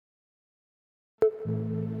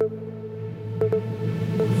We are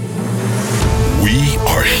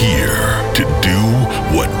here to do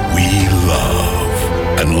what we love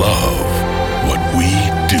and love what we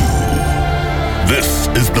do. This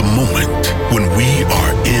is the moment when we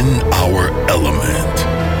are in our element,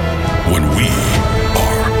 when we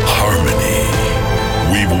are harmony.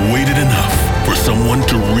 We've waited enough for someone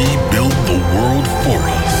to rebuild the world for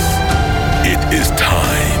us. It is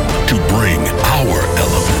time to bring our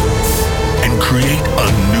elements and create a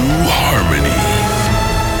new harmony.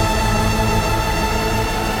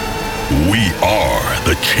 We are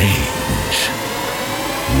the change.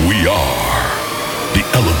 We are the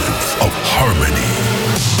elements of harmony.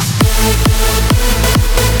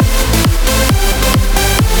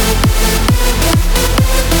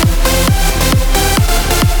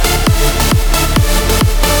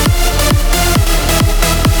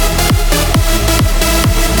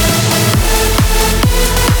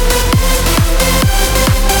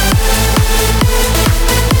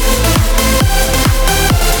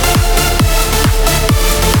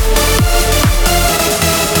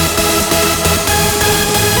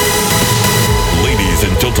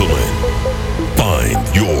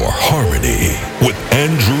 Find your harmony with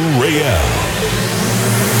Andrew Rayel.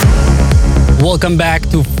 Welcome back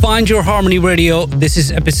to Find Your Harmony Radio. This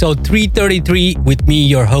is episode 333 with me,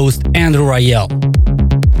 your host, Andrew Rayel.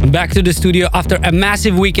 I'm back to the studio after a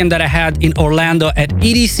massive weekend that I had in Orlando at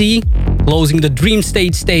EDC, closing the Dream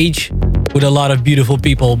stage with a lot of beautiful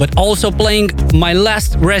people, but also playing my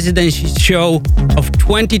last residency show of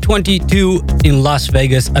 2022 in Las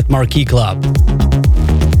Vegas at Marquee Club.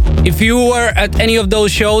 If you were at any of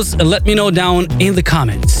those shows, let me know down in the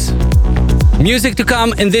comments. Music to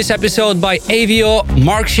come in this episode by Avio,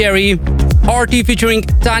 Mark Sherry, RT featuring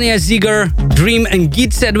Tanya Ziegler, Dream and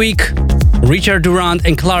Geet Sedgwick, Richard Durant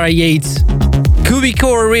and Clara Yates,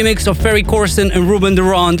 Cubicore remix of Ferry Corsten and Ruben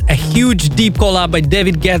Durant, a huge deep collab by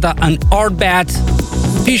David Guetta and Art Bat,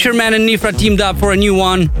 Fisherman and Nifra teamed up for a new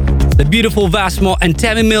one, the beautiful Vasmo and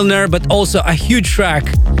Tammy Milner, but also a huge track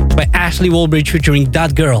by Ashley Walbridge featuring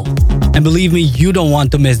That Girl. And believe me, you don't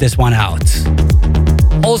want to miss this one out.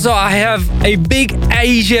 Also, I have a big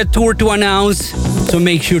Asia tour to announce, so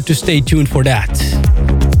make sure to stay tuned for that.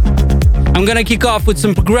 I'm gonna kick off with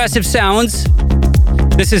some progressive sounds.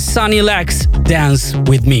 This is Sunny Lex, Dance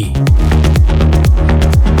With Me.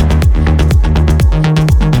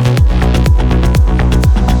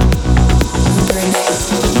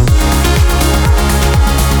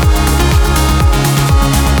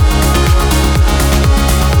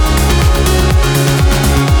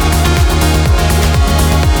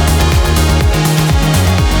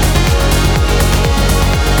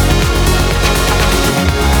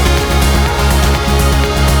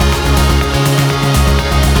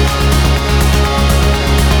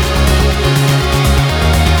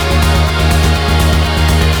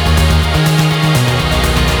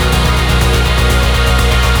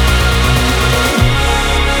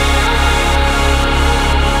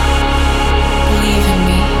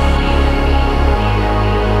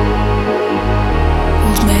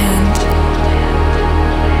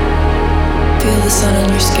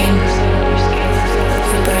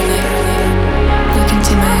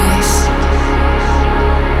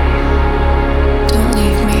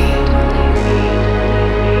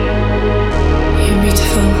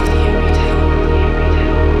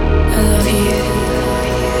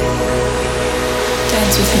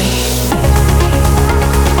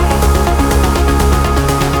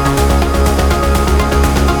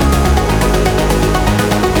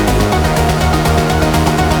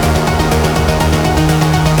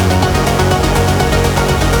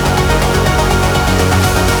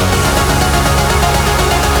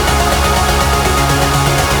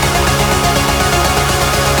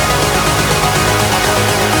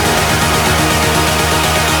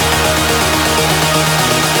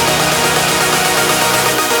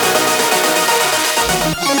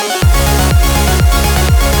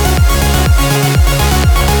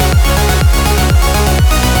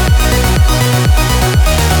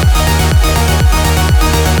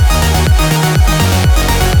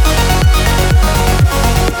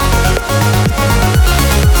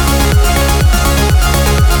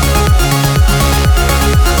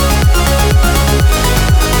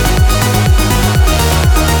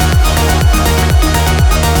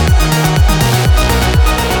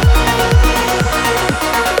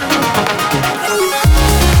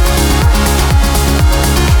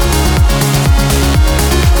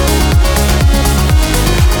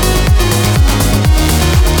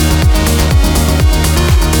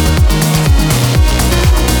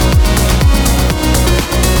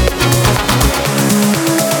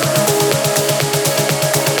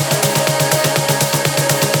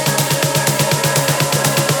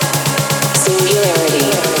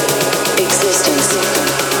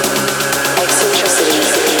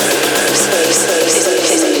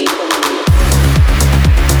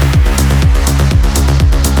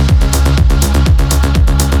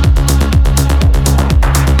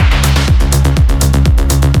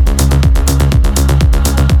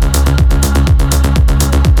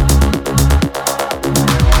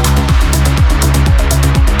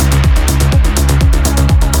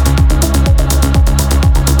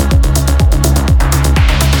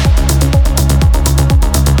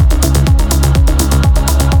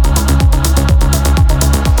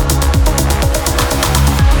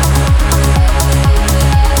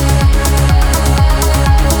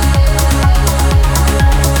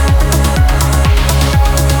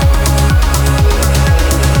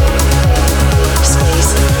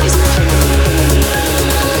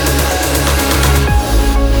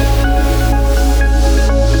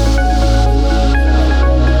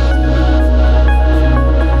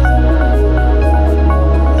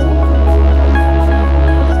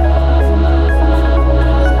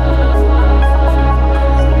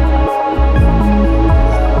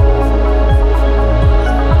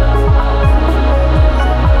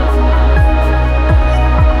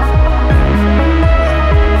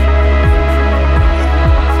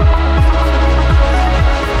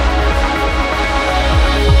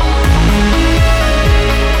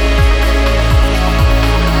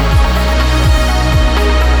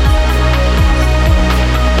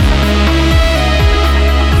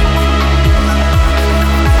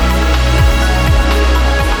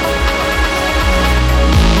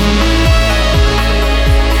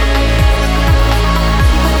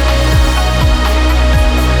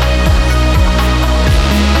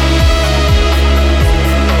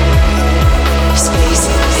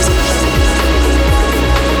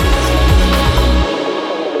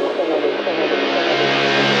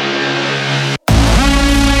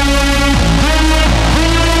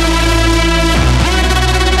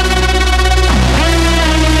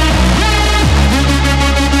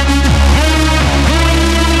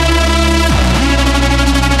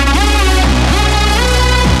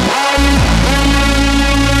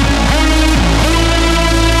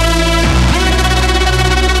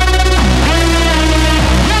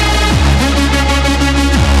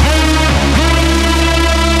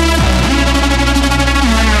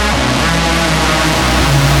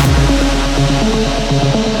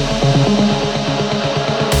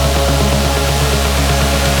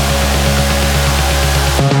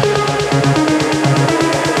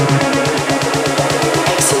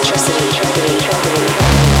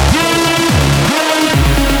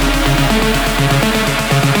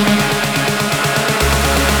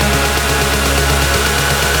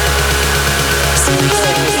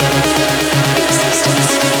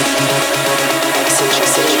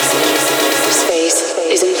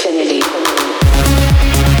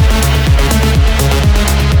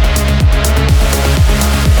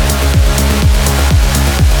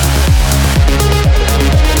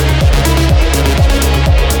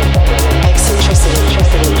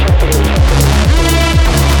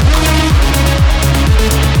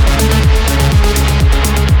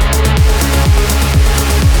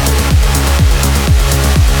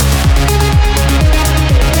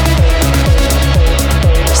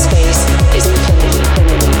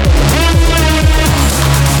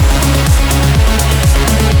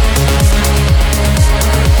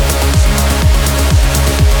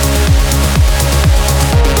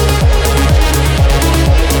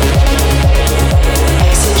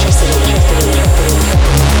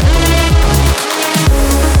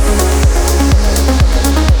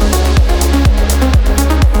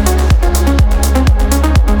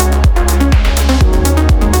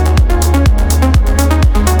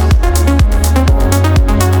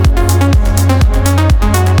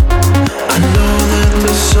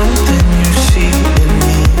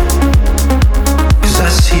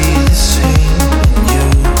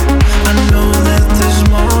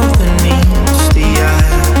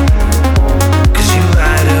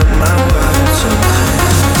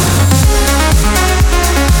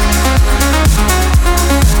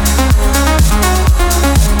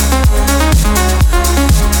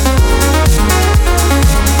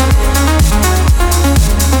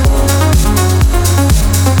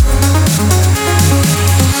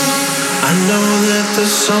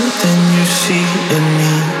 see in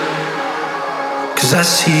me, 'cause I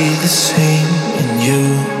see the same in you.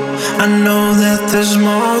 I know that there's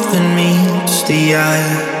more than meets the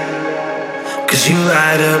eye, 'cause you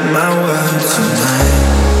light up my world tonight.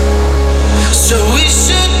 So we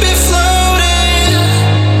should be floating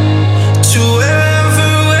to wherever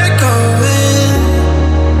we're going,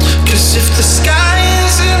 'cause if the sky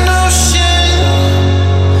is an ocean,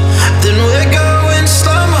 then we're going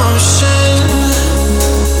slow motion.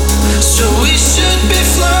 So we should be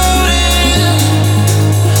floating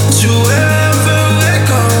to wherever we're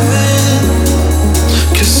going,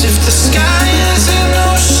 'cause if the sky is an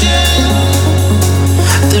ocean,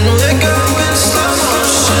 then we're going slow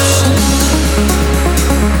motion.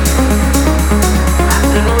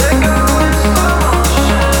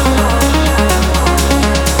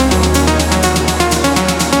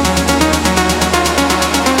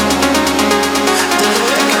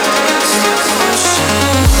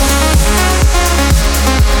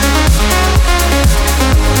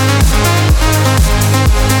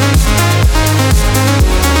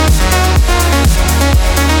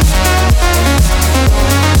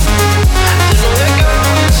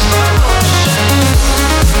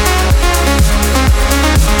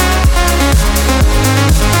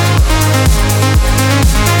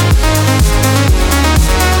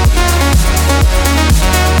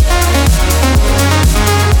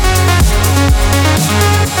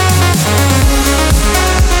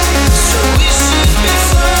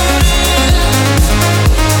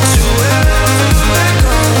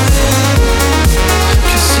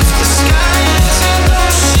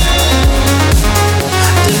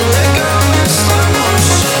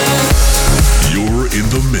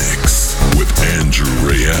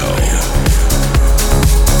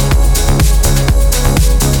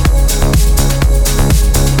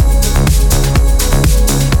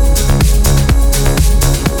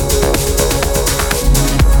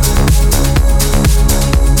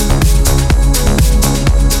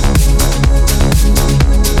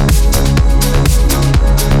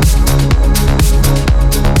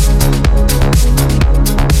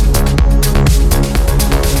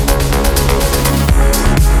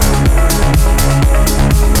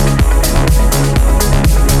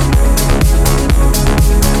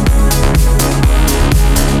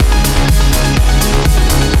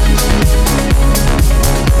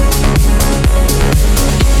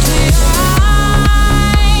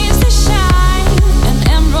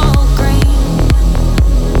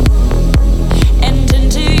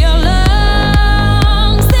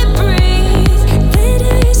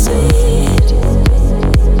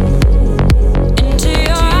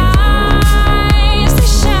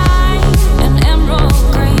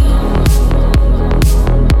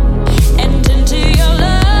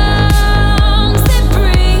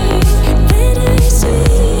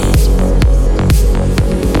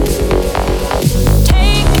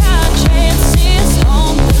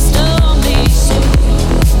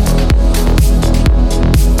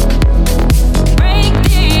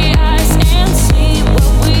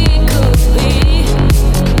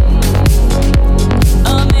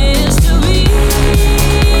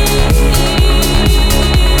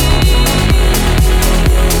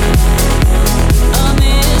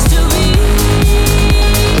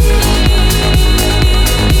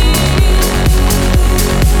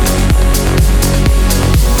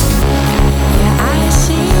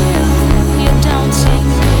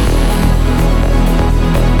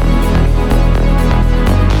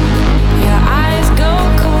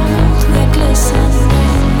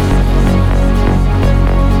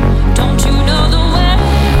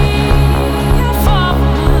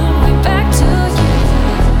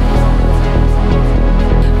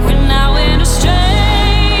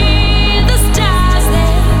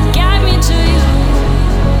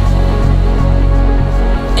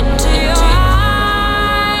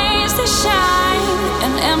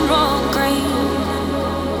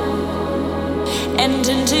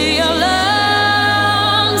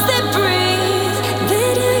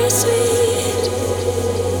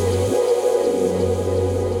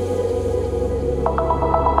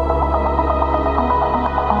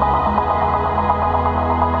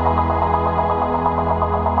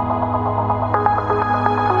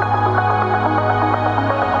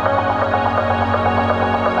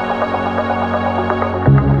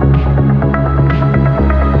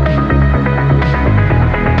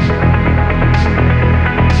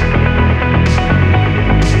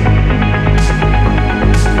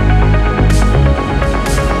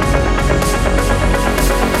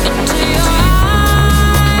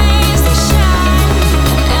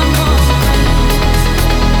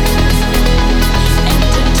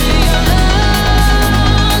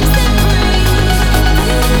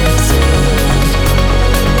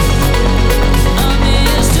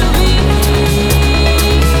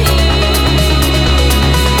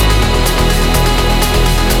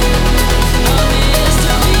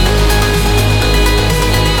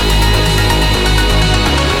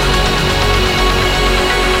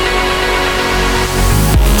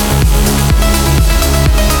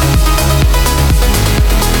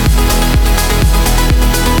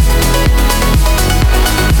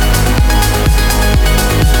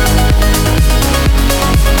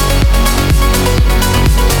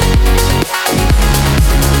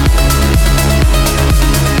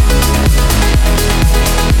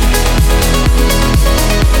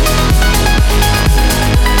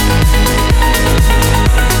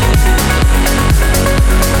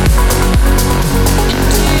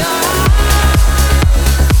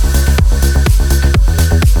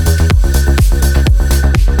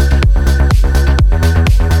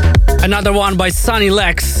 Another one by Sunny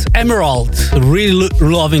Lex, Emerald. Really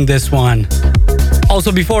loving this one.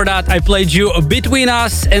 Also before that, I played you Between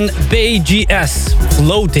Us and Bay GS,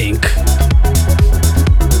 Floating.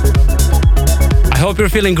 I hope you're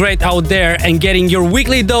feeling great out there and getting your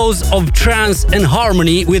weekly dose of trance and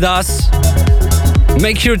harmony with us.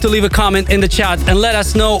 Make sure to leave a comment in the chat and let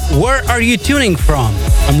us know where are you tuning from.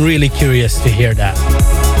 I'm really curious to hear that.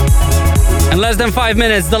 In less than 5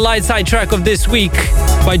 minutes, the light side track of this week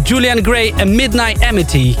by Julian Gray and Midnight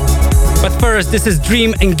Amity. But first, this is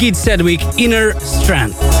Dream and Geet Sedgwick, Inner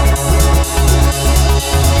Strength.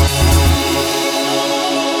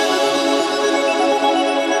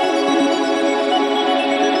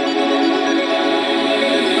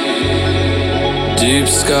 Deep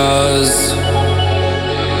scars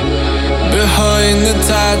behind the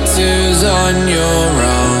tattoos on your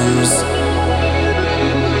arms.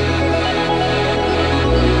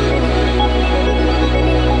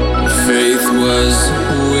 Faith was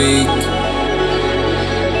weak,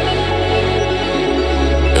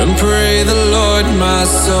 and pray the Lord my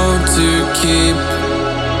soul to keep.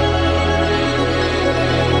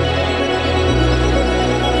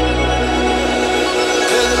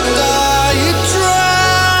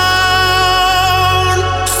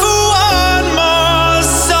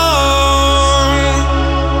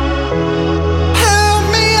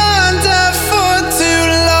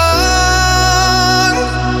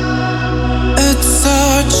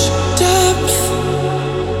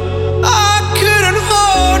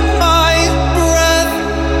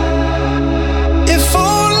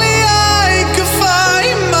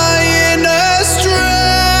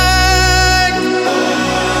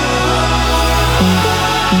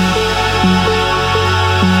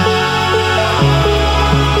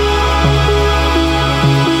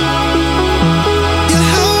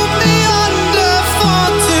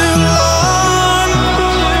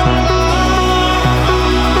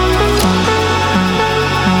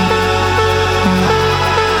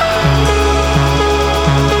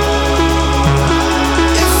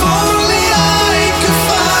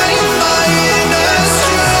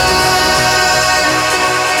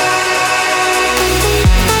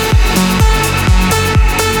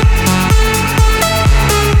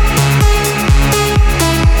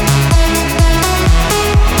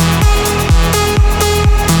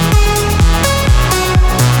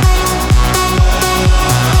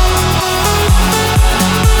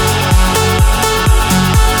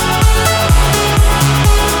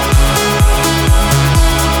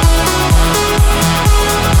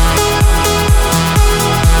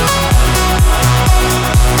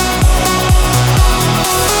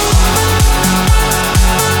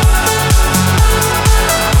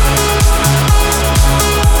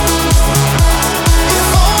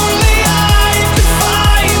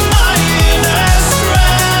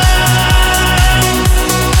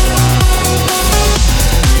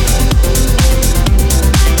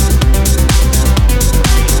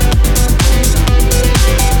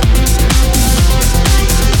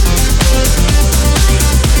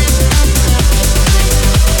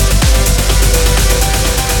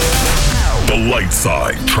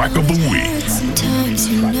 Track of the week. Sometimes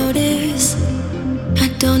you notice I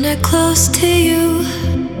don't act close to you.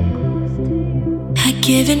 I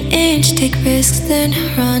give an inch, take risks, then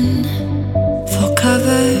run for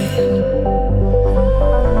cover.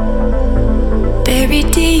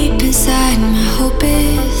 Buried deep inside, my hope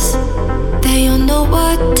is they all know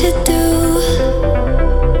what to do.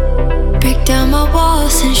 Break down my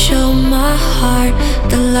walls and show my heart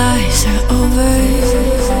the lies are over.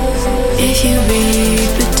 If you read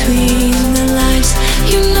between the lines,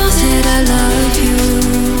 you know that I love you.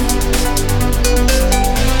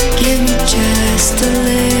 Give me just a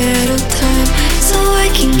little time so I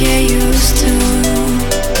can get used to.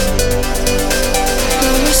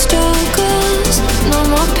 No more struggles, no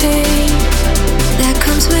more pain. That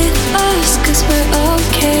comes with us, 'cause we're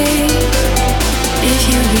okay. If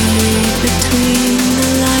you read between the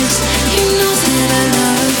lines, you know that I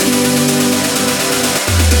love you.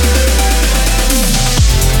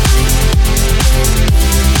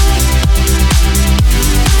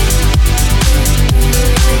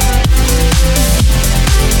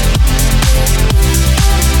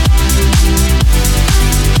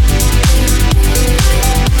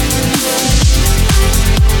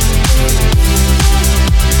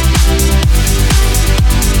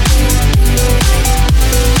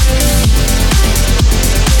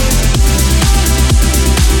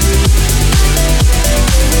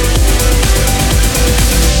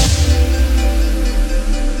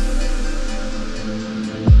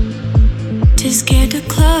 Scared to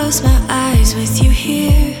close my eyes with you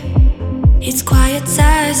here. It's quiet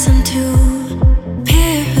sighs, I'm too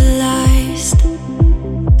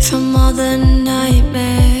the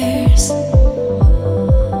nightmares.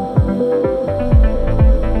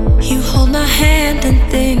 You hold my hand and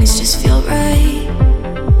things just feel right.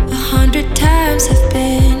 100 times I've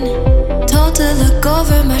been told to look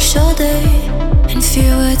over my shoulder and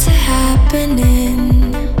feel what's happening.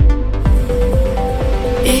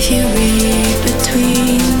 If you read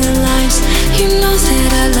between the lines, you know that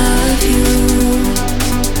I love you.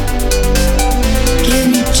 Give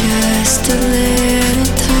me just a little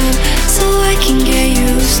time so I can get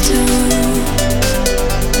used to.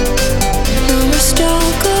 No more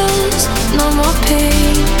struggles, no more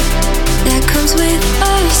pain. That comes with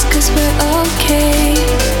us, 'cause we're okay.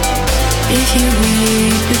 If you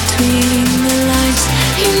read between the lines,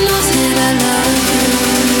 you know that I love you.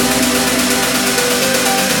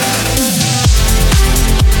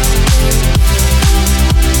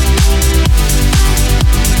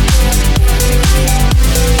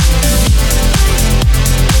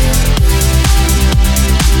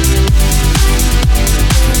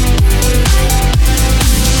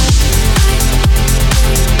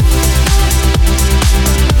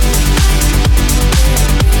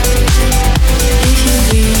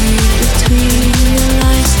 Between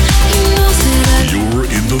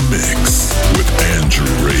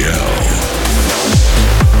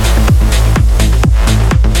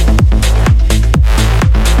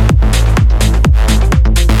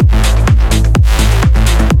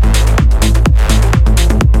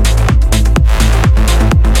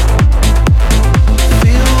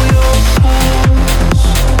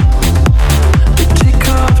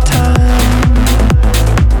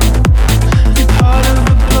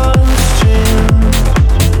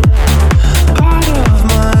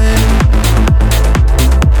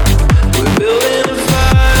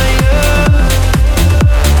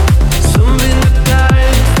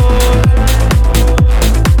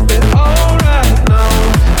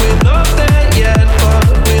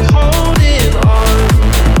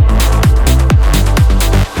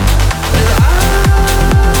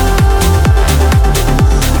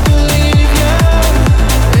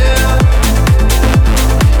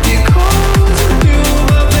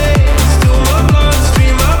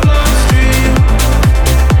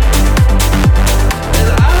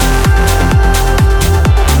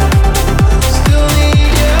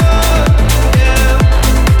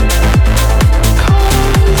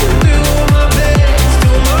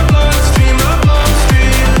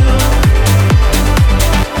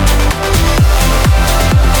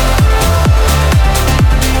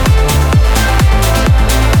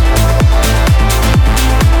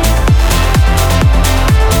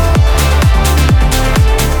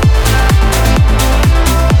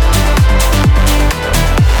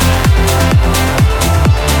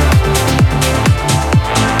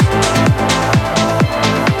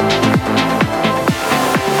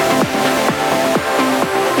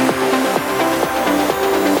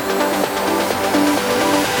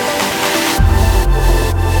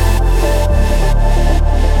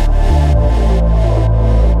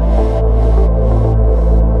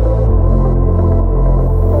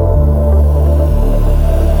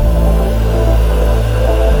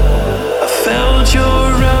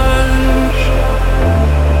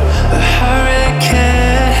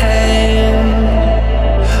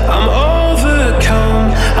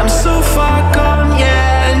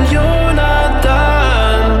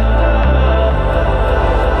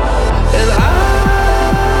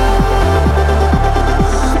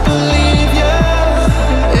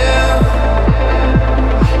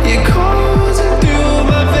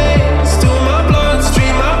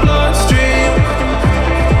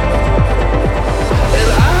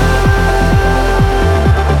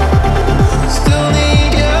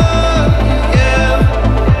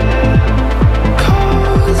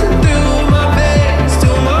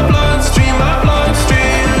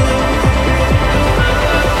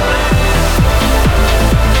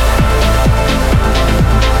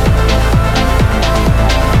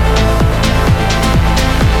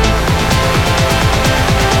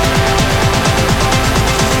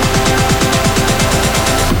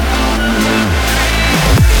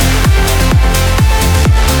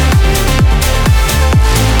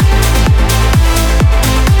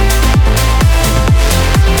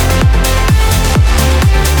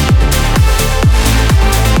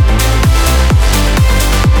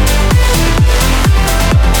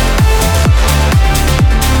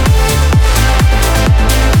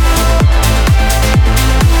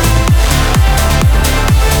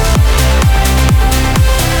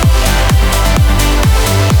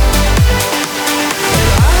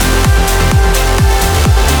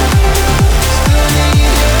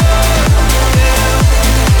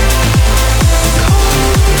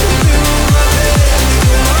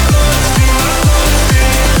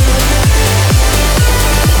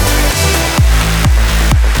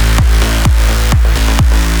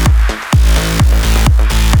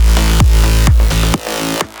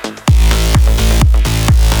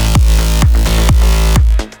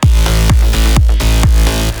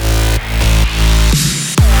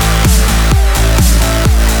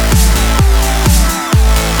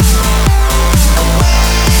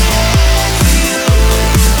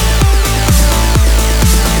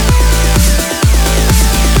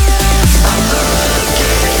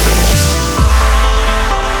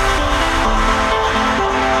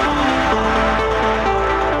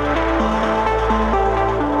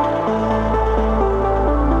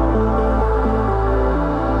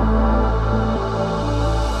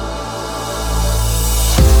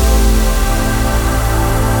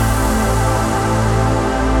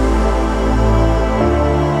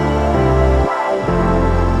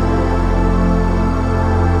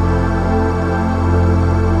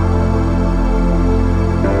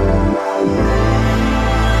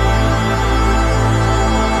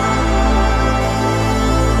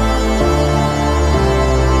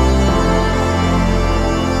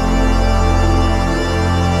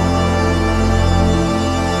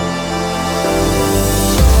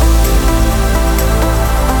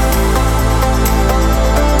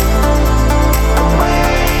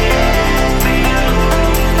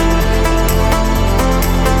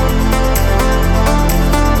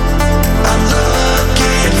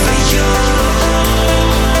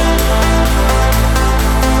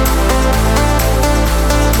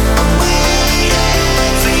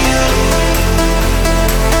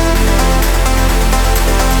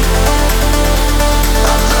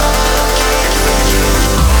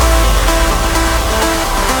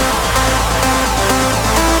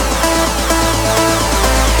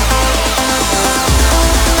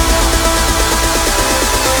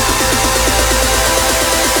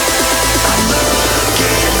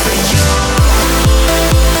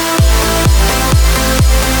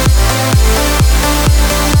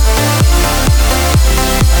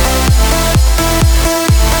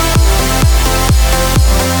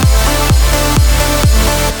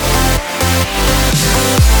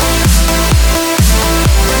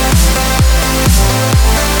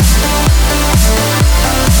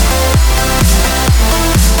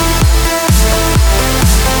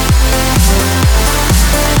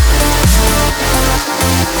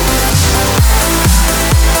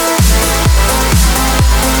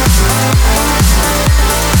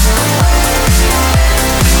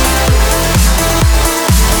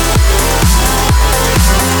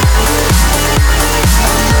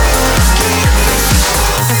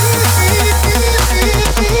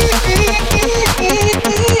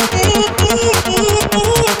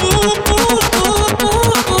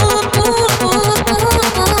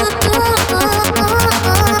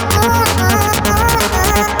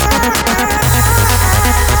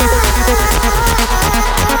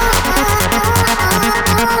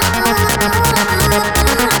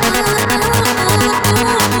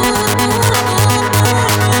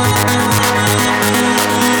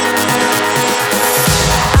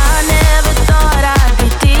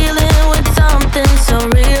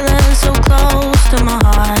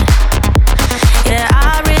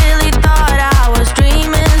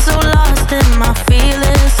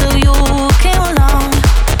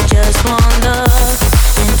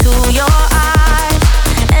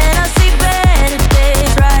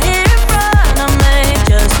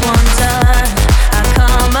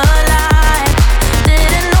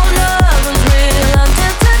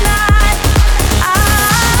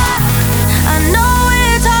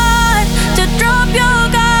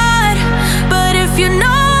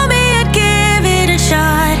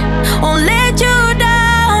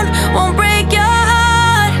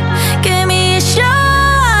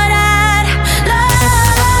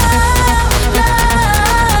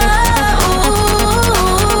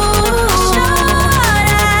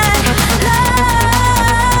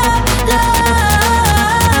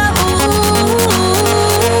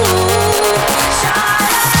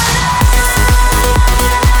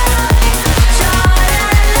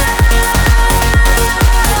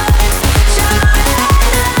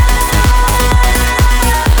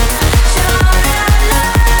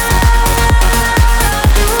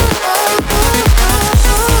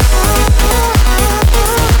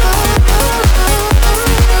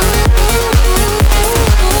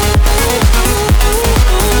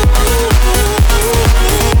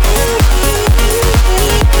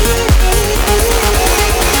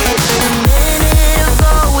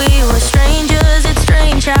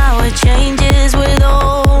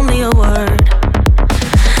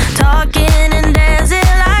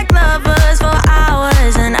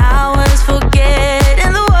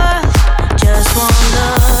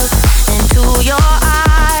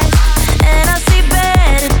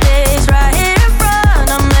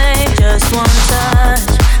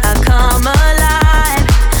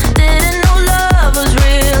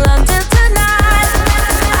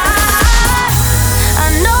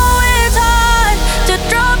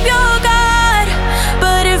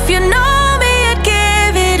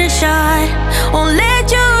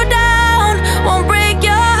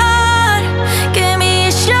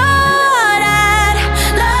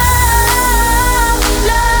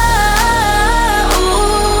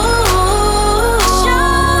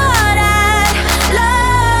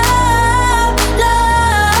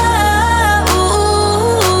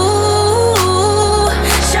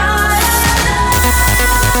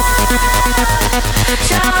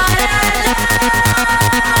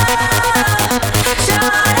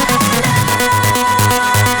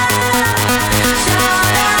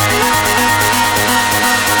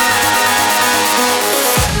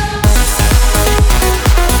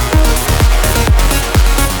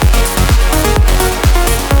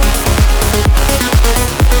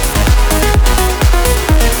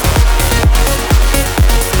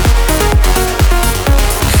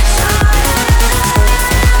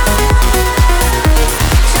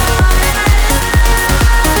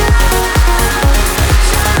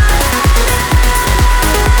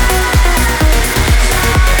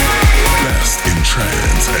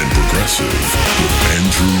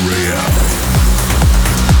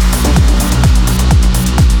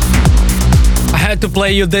to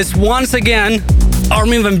play you this once again.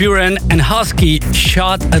 Armin van Buuren and Husky,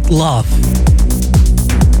 Shot at Love.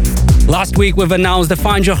 Last week we've announced the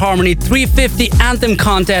Find Your Harmony 350 Anthem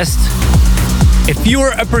contest. If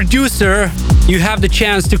you're a producer, you have the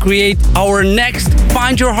chance to create our next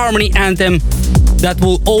Find Your Harmony anthem that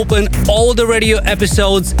will open all the radio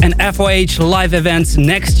episodes and FOH live events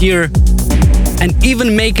next year, and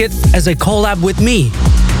even make it as a collab with me.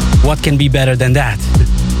 What can be better than that?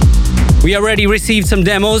 We already received some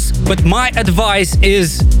demos, but my advice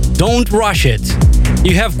is don't rush it.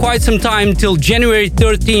 You have quite some time till January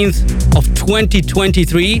 13th of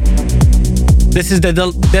 2023. This is the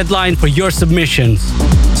deadline for your submissions.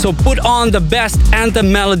 So put on the best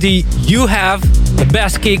anthem melody you have, the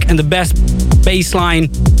best kick and the best bass line,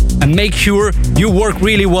 and make sure you work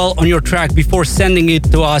really well on your track before sending it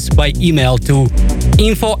to us by email to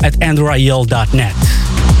info@andrewrayel.net.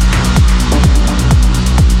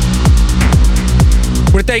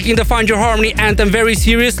 We're taking the Find Your Harmony anthem very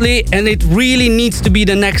seriously, and it really needs to be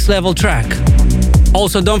the next level track.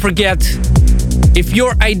 Also, don't forget, if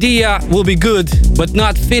your idea will be good but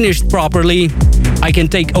not finished properly, I can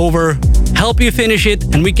take over, help you finish it,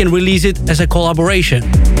 and we can release it as a collaboration.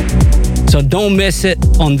 So don't miss it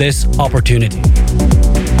on this opportunity.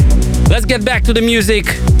 Let's get back to the music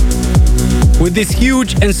with this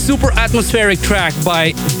huge and super atmospheric track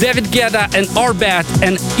by David Guetta and Arbat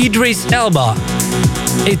and Idris Elba.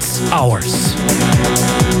 It's Ours.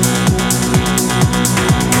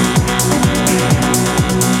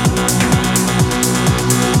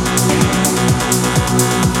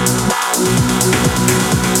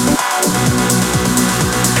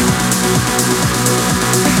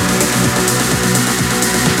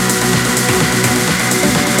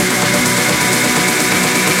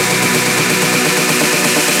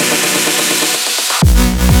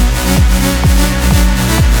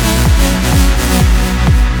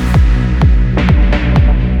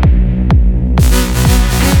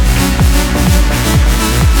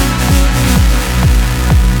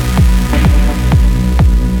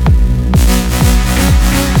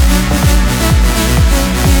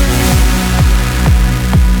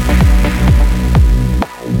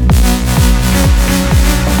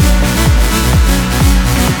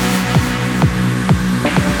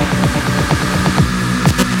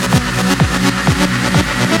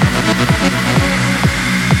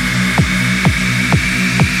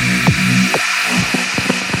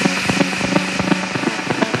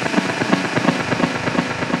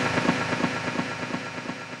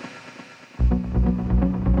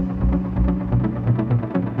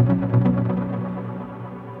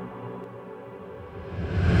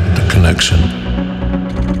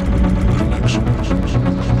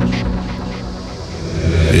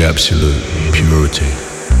 The absolute purity.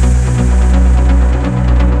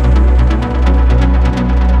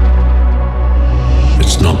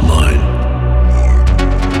 It's not mine.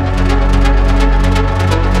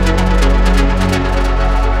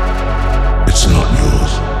 It's not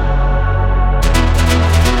yours.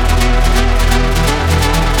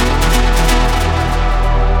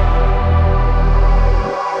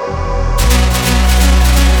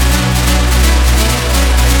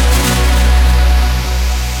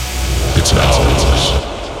 It's ours.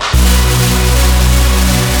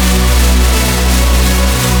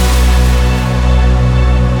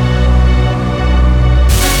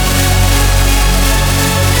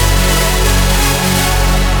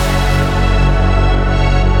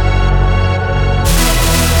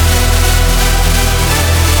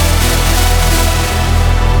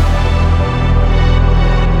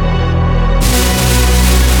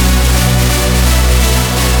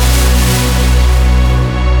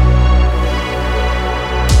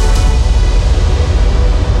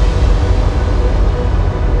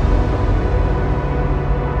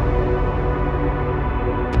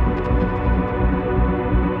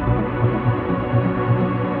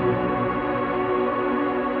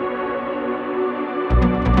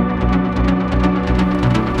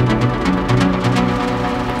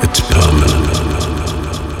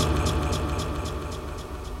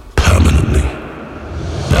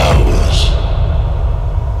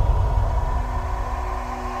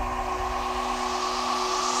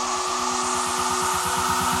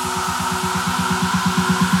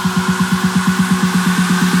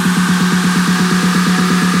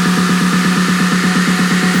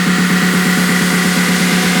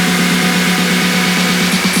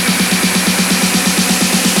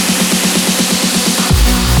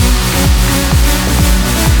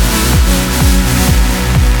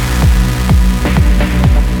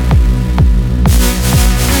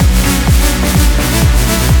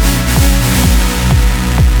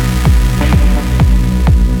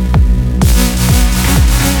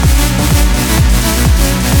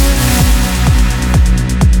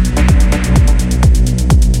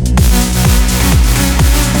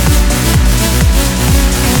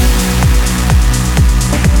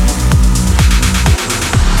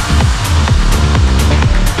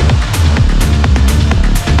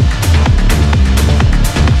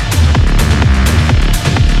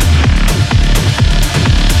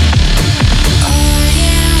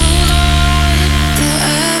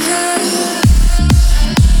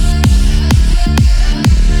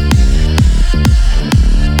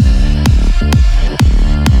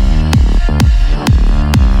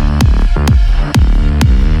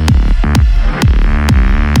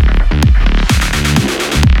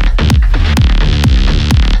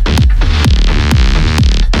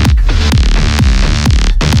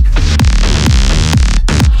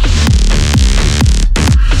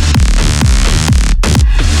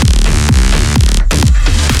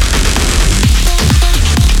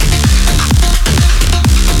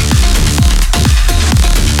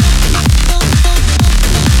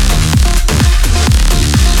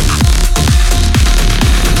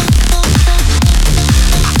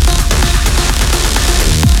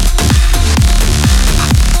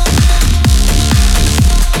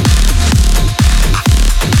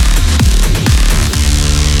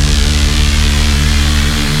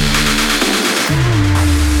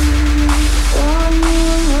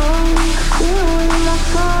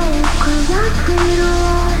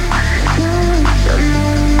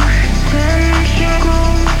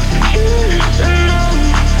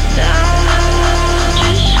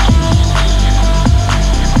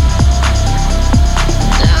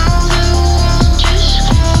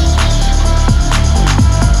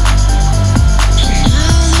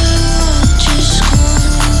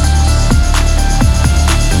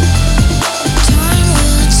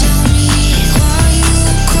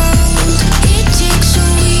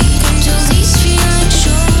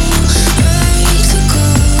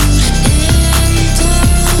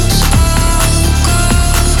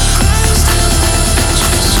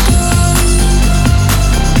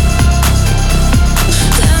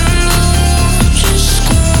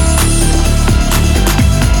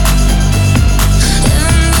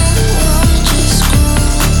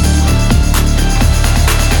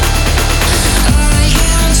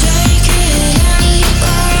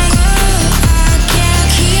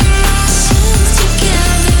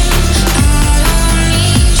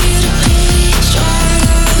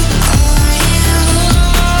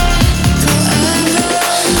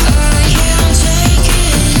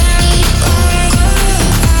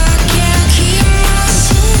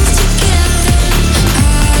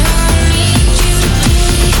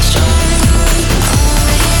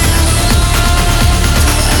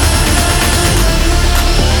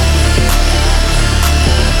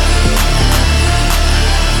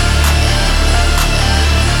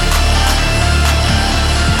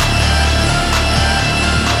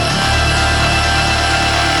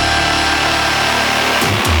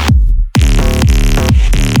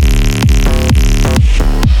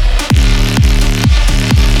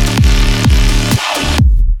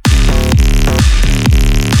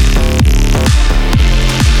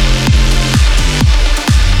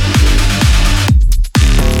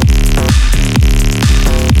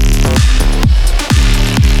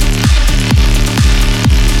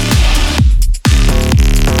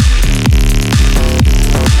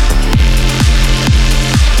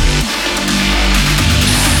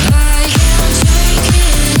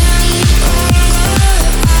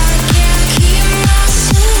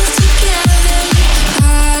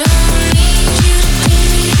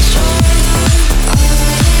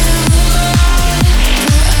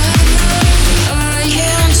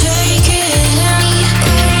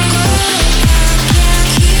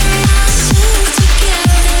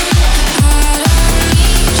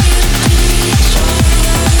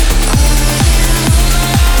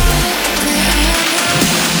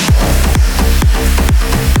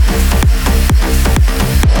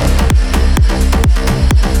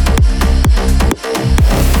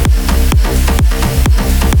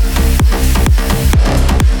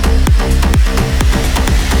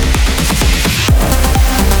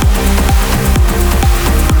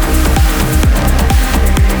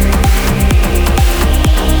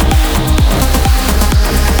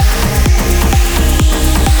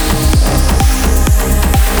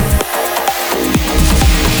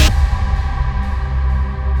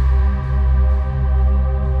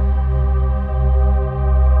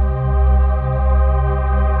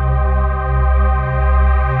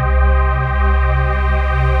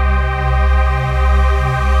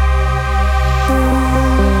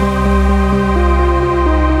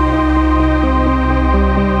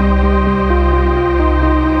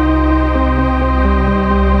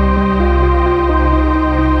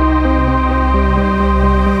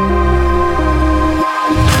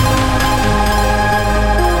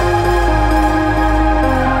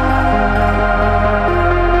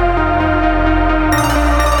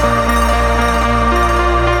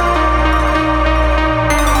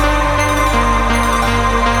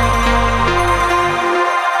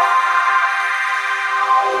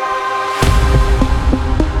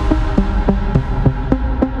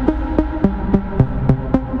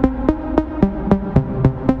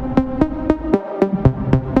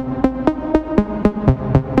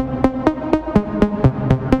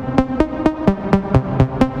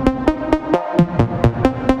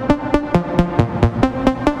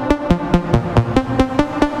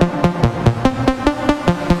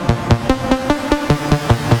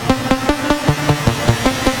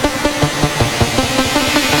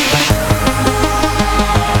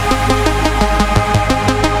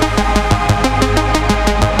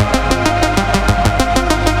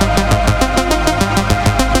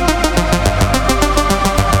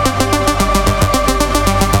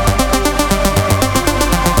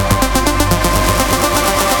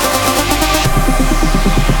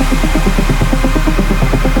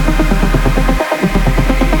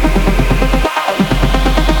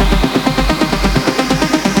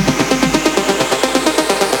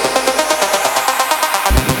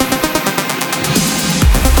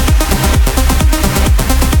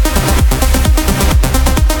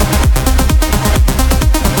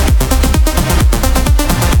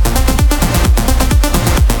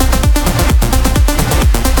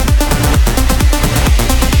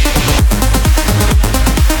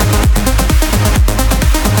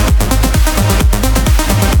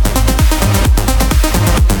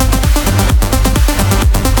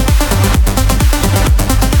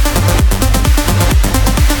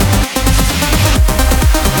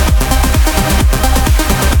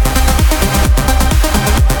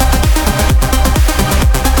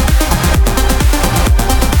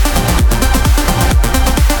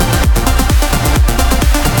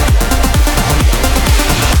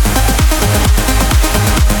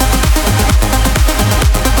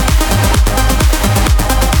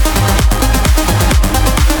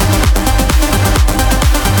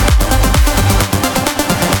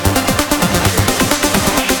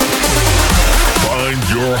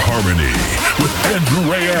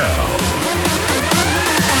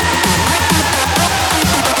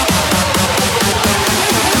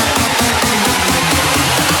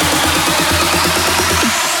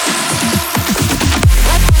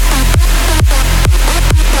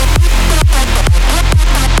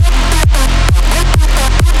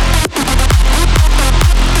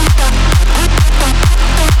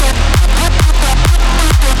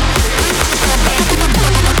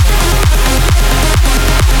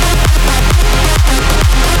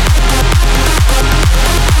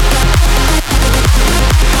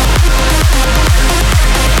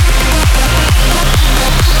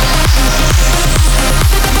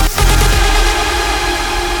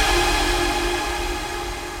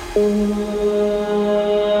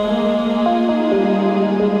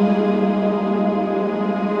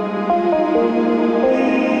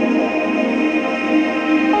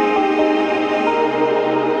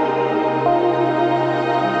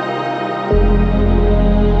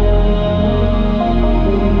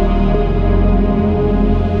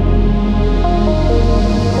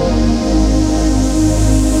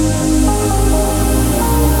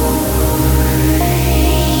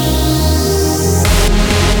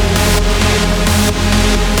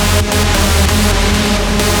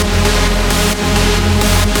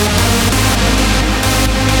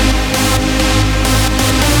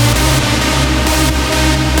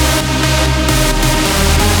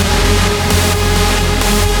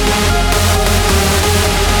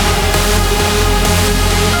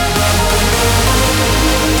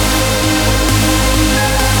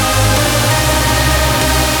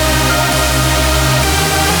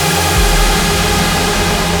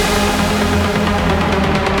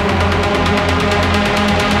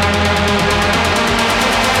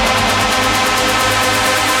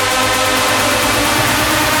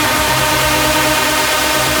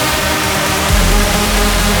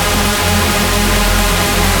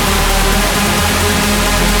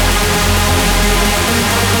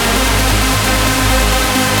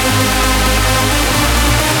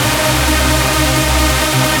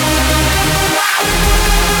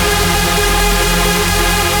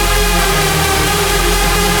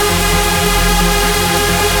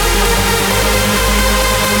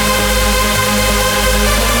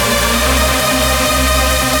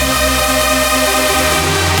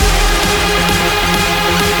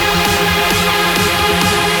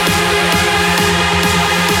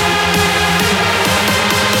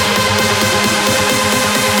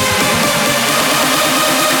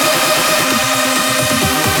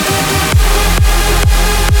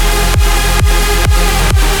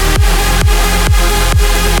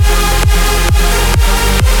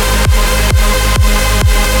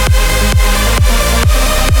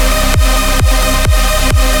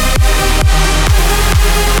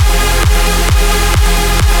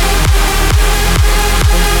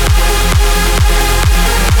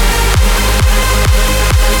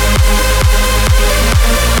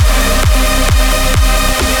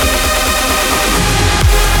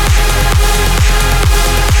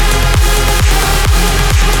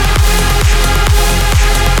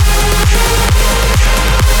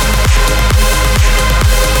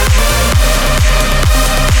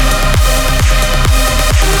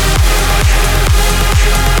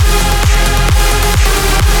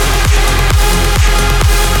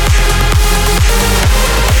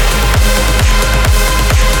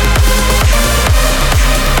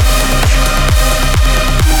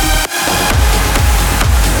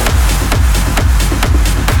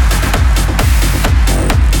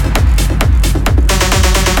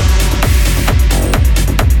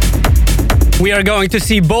 We are going to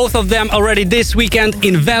see both of them already this weekend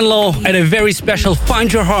in Venlo at a very special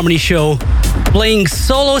Find Your Harmony show, playing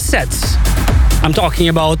solo sets. I'm talking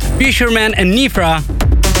about Fisherman and Nifra,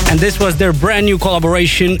 and this was their brand new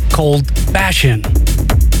collaboration called Passion.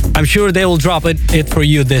 I'm sure they will drop it for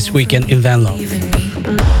you this weekend in Venlo.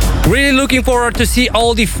 Really looking forward to see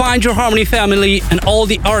all the Find Your Harmony family and all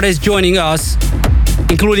the artists joining us,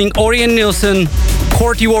 including Orion Nilsson,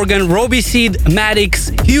 Courtney Organ, Roby Seed,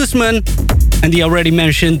 Maddox, Huseman, and the already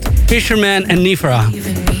mentioned Fisherman and Nifra.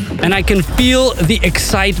 And I can feel the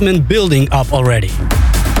excitement building up already.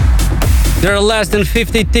 There are less than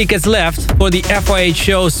 50 tickets left for the FYH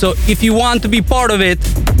show, so if you want to be part of it,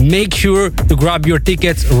 make sure to grab your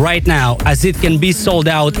tickets right now, as it can be sold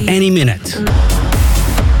out any minute.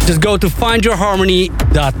 Just go to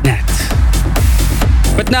findyourharmony.net.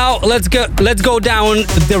 But now let's go down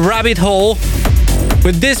the rabbit hole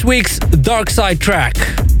with this week's Dark Side track.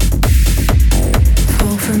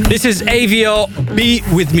 This is AVO, Be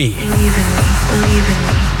With Me.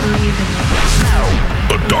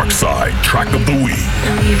 The Dark Side track of the week.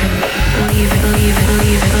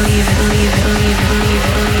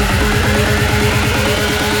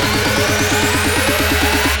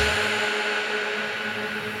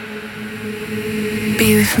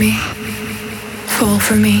 Be with me, fall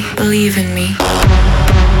for me, believe in me.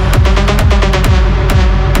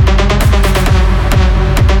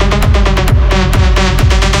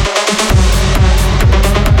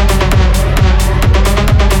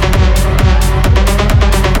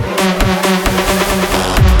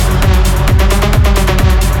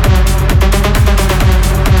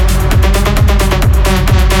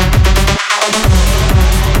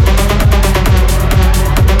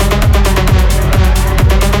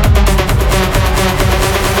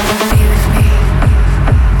 Be with me.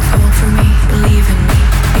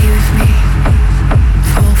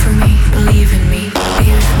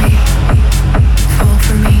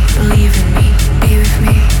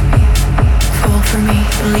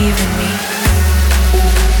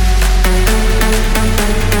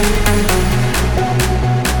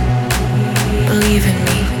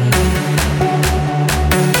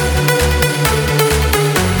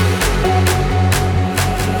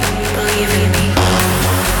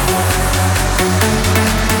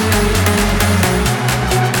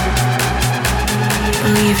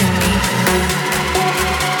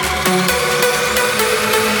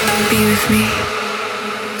 me,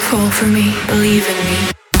 fall for me, believe in me.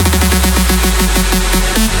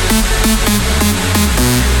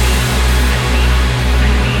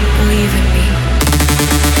 Believe in me.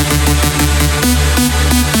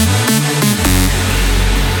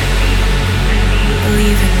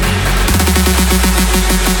 Believe in me.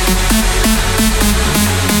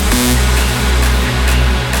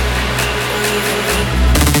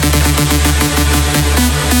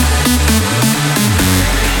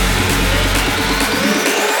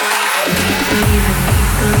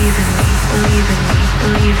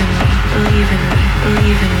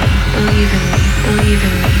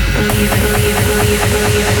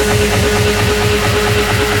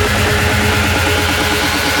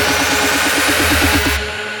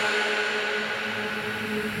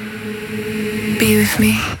 Be with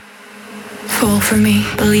me, fall for me,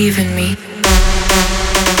 believe in me.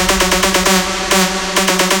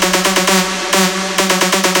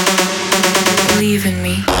 Believe in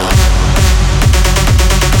me.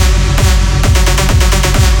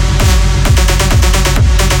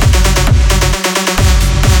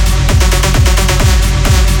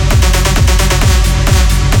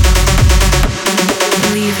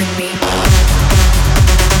 Believe in me.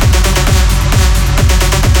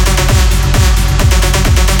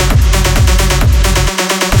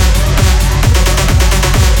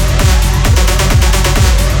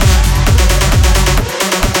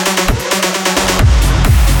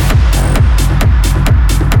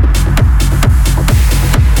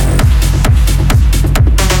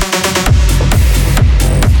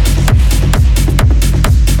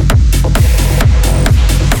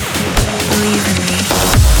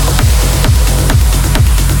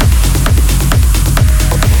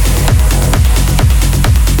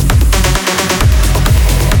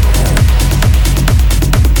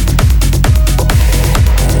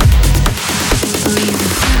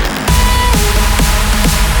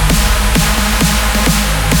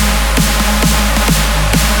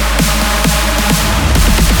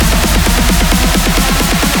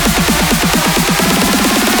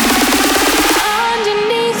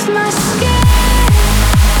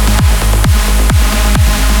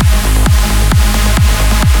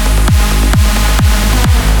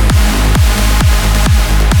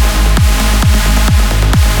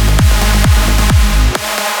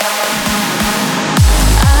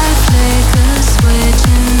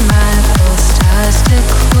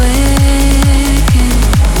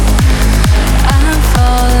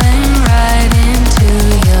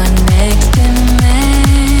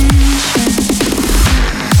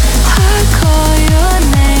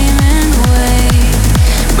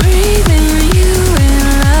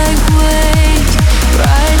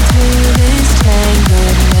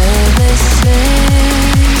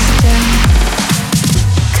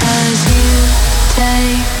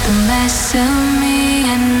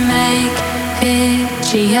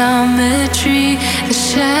 Geometry, the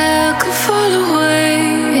shell could fall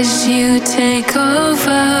away as you take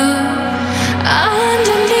over.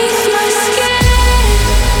 Underneath my skin,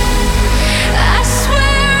 I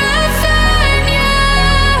swear I find you.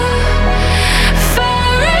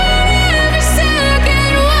 Firing every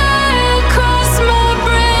second while across my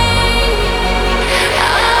brain.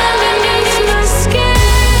 Underneath my skin,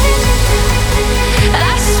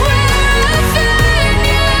 I swear I find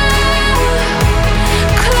you.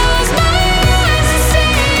 Close my eyes and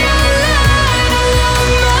see your light along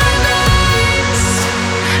my veins.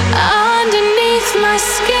 Underneath my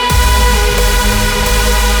skin.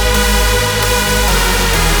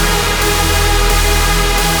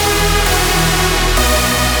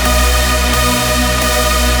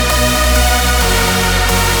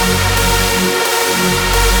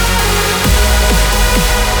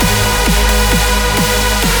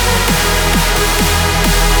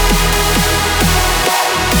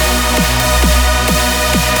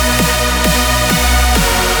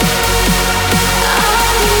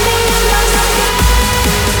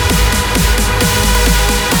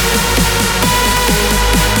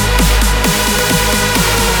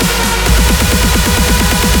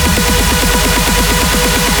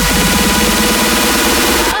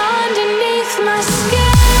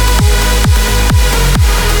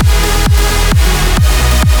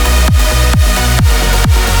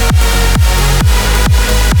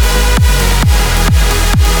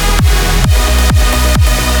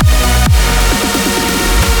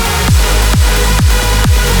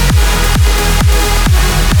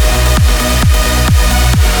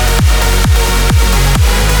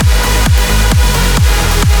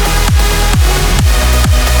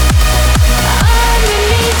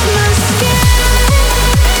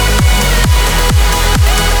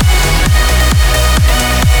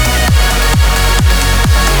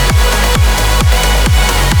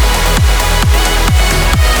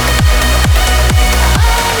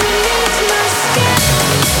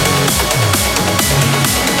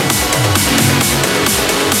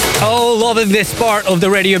 loving this part of the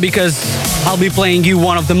radio because I'll be playing you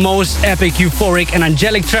one of the most epic, euphoric and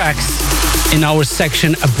angelic tracks in our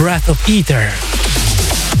section A Breath of Ether.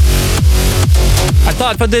 I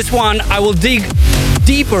thought for this one I will dig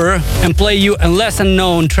deeper and play you a less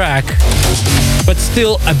unknown track, but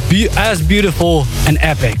still as beautiful and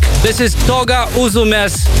epic. This is Toga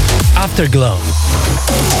Uzume's Afterglow.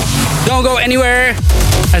 Don't go anywhere,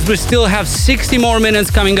 as we still have 60 more minutes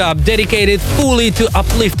coming up dedicated fully to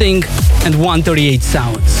uplifting and 138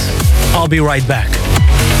 sounds. I'll be right back.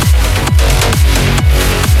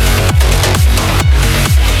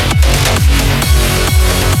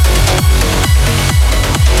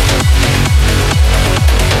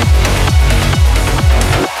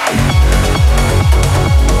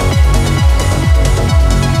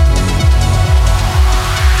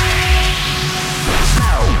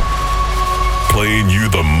 Playing you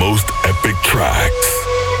the most epic tracks.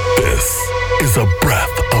 This is A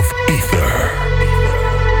Breath of Ether.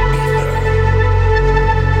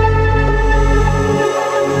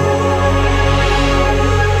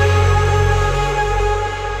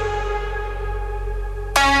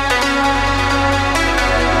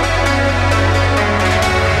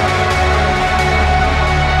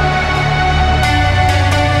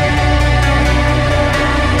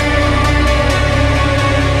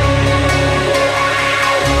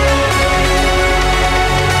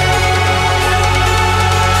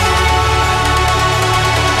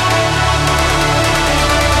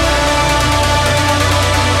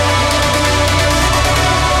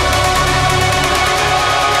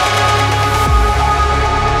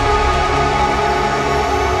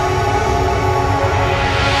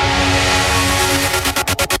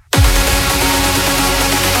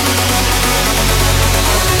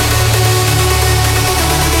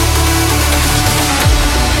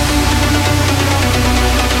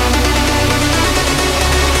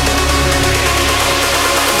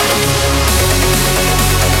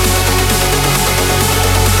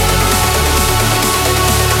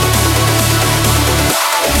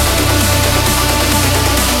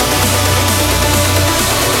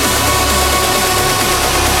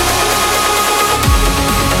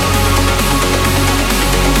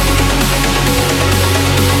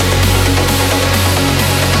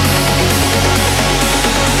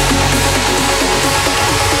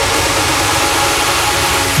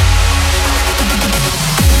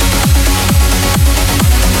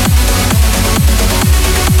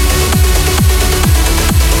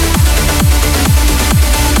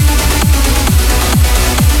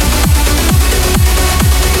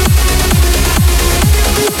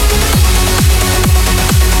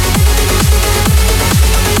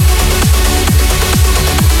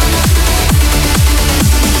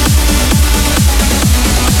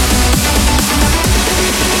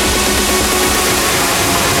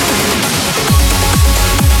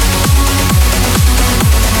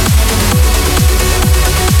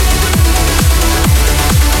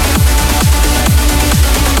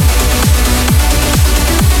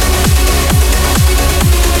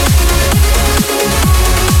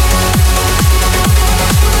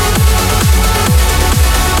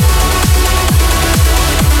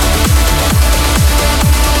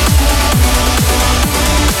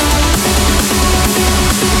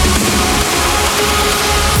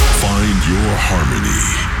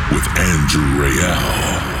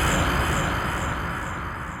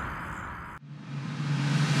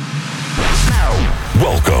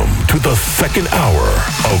 Second hour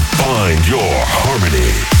of Find Your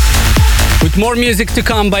Harmony. With more music to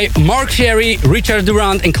come by Mark Sherry, Richard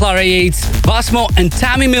Durant and Clara Yates, Vasmo and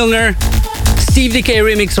Tammy Milner, Steve Decay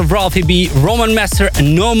remix of Ralphie B, Roman Messer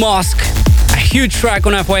and No Mosque, a huge track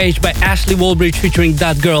on FYH by Ashley Walbridge featuring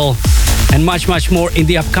That Girl, and much, much more in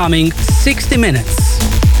the upcoming 60 minutes.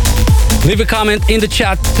 Leave a comment in the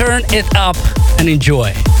chat, turn it up and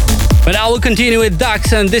enjoy. But I will continue with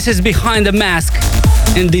Daxon. This is Behind the Mask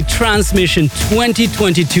in the Transmission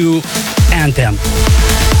 2022 anthem.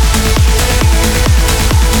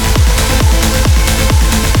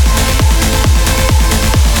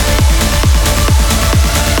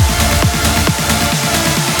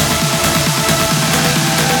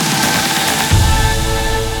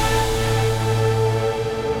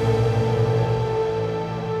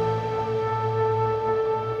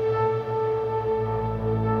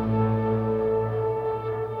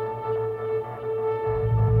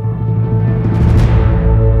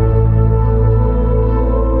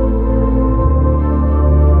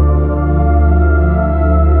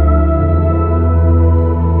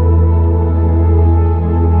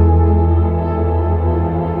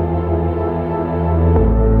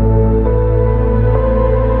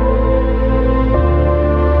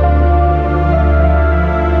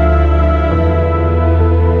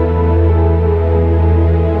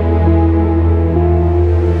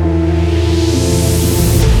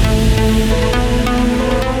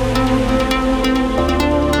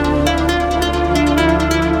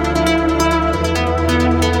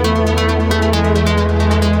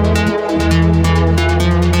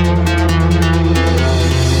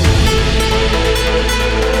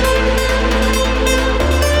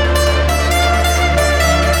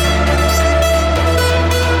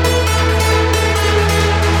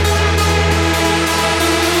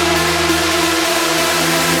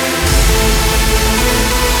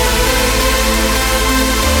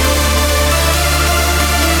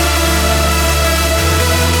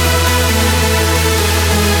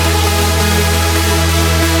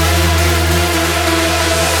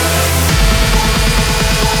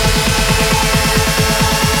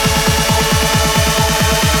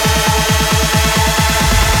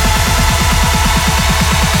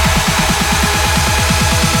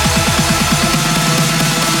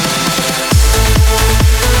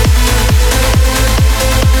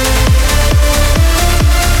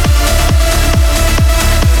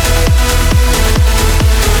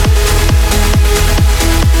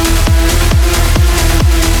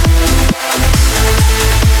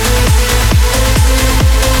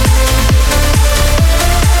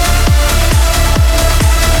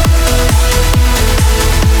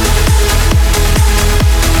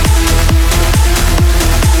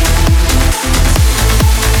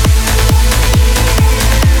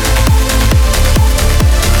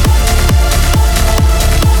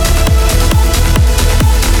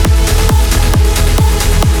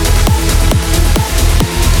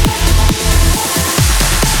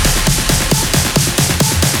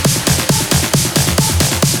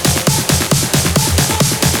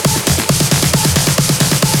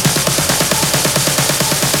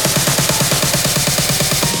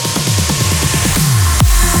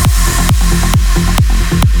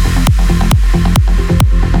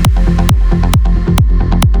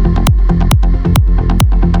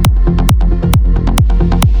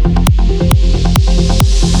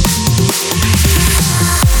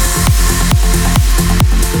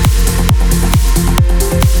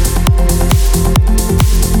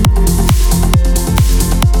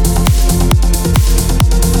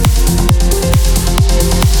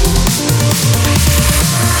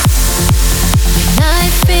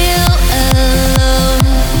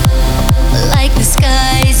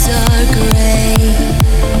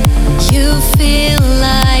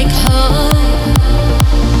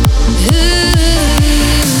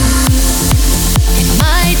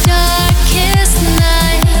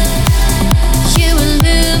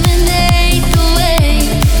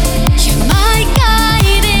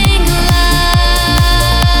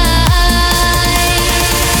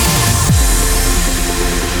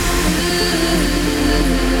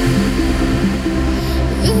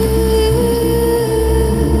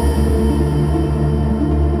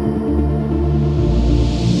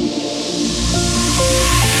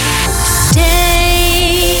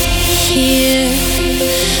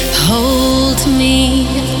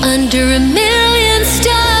 under a million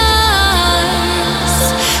stars.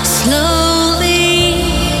 Slowly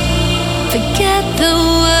forget the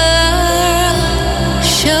world.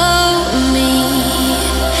 Show me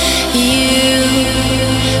you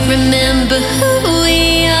remember who we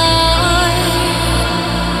are.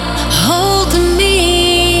 Hold me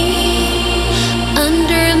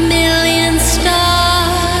under a million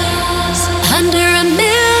stars. Under a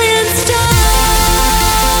million stars.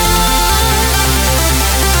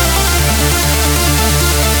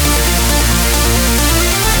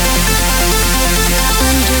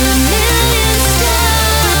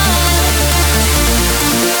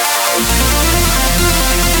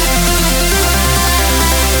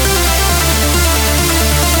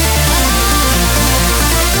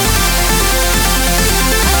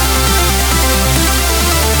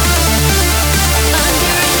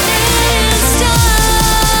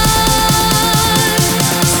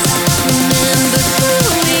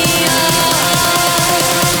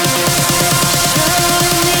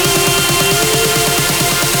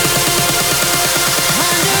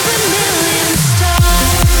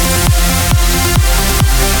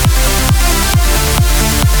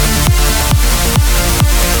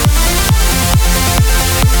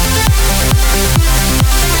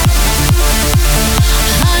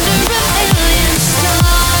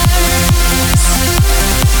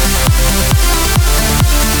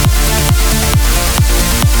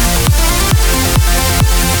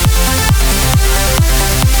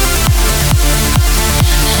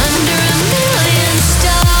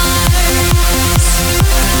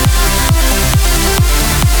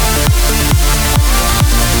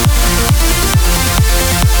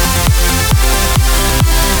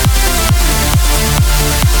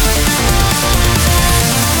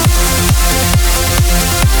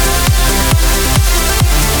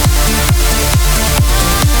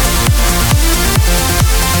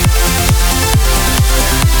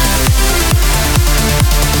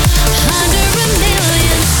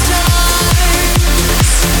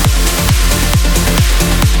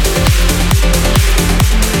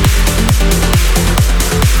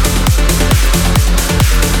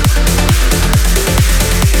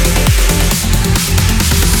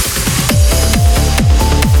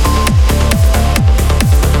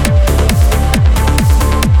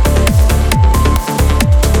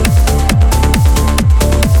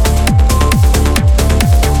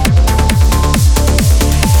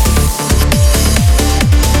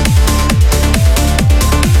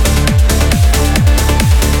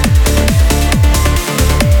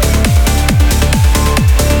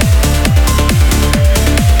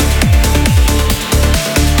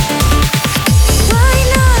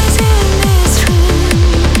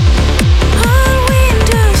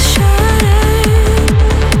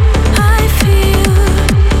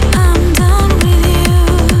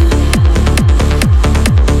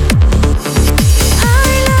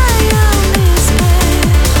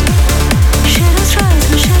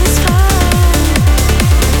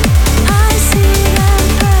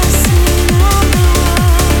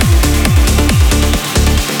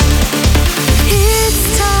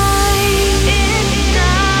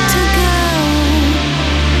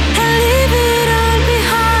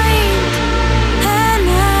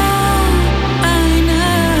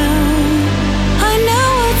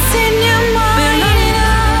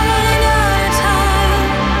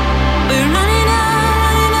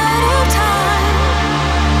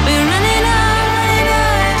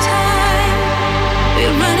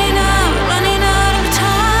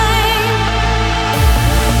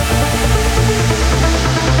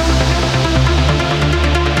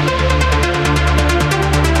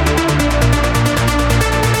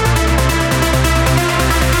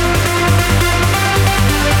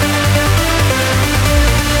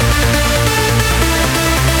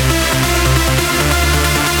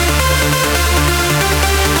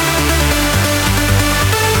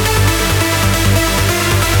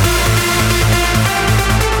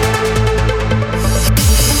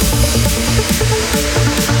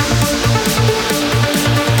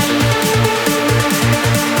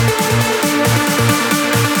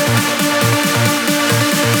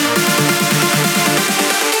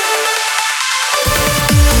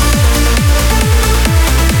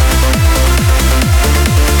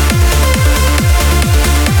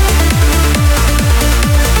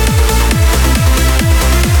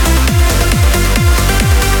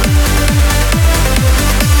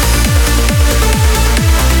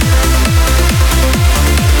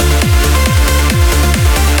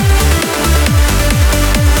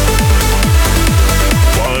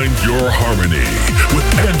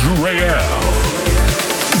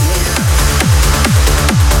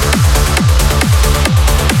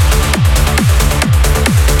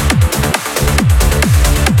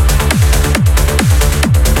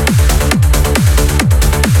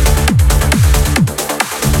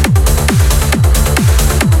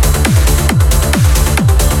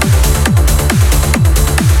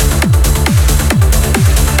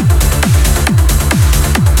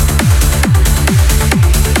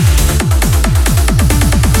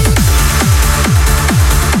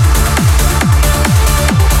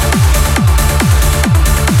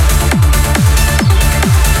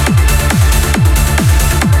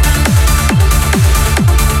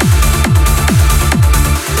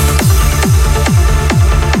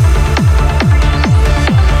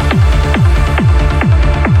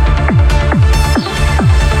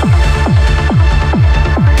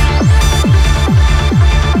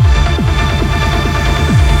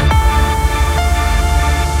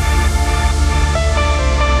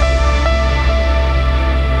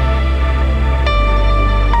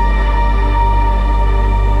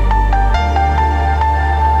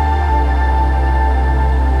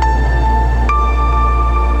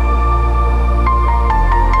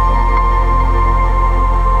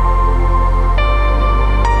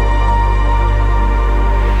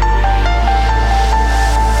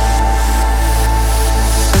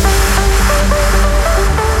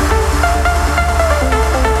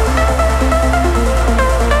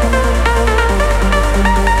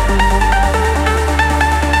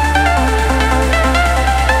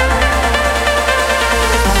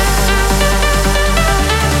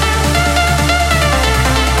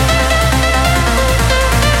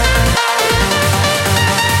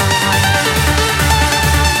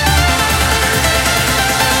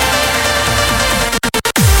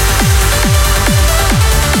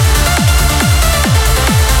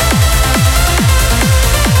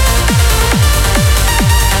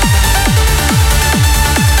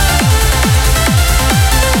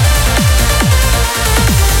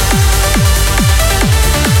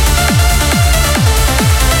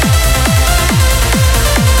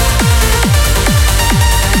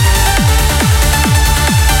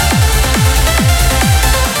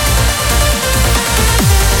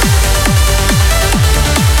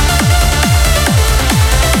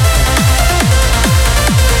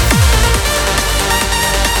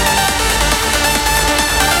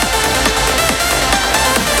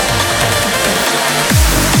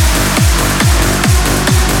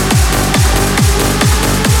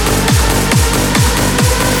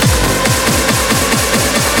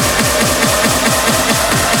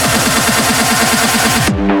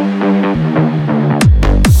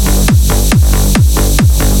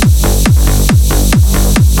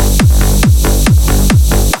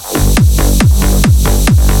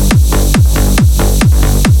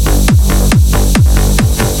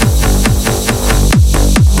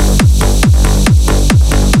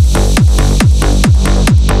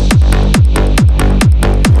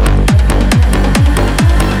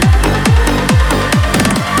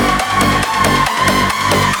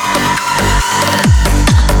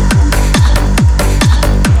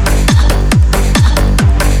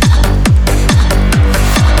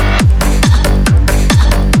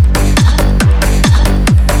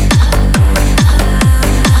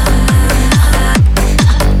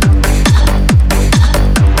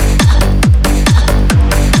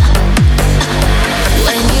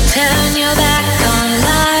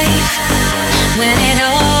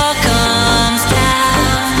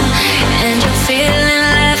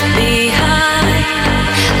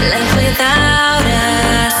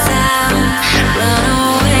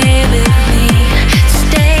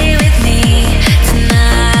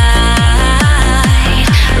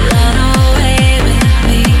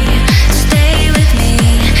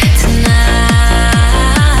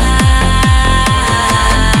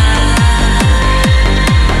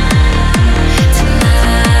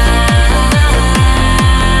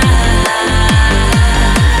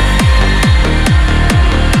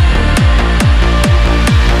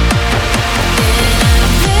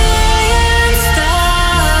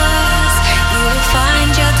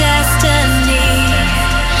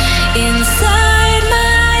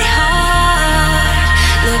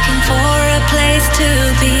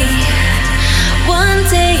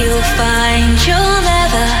 find, you'll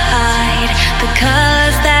never hide,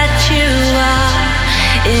 because that you are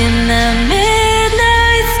in the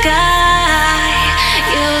midnight sky.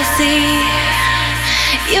 You'll see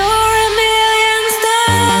you're a million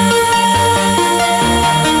stars.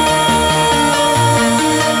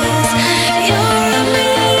 You're a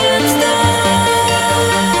million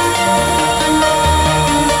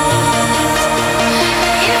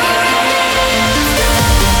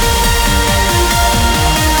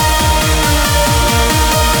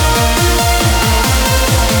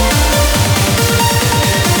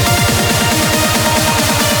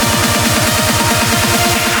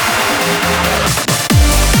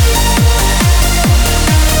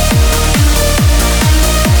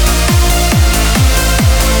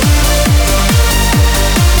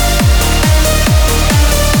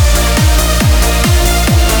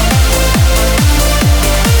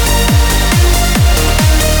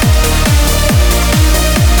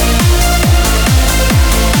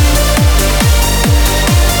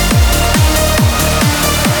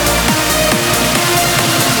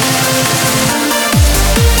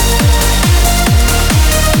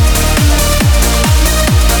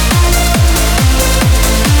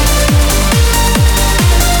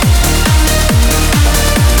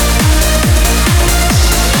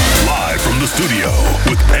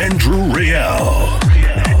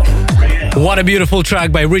What a beautiful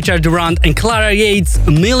track by Richard Durand and Clara Yates,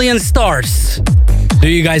 A Million Stars. Do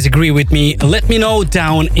you guys agree with me? Let me know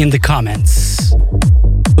down in the comments.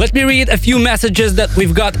 Let me read a few messages that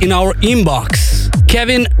we've got in our inbox.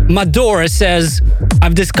 Kevin Madora says,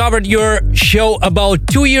 I've discovered your show about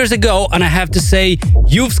 2 years ago, and I have to say,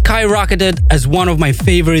 you've skyrocketed as one of my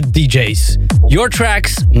favorite DJs. Your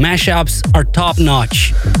tracks, mashups are top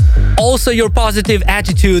notch. Also, your positive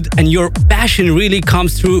attitude and your passion really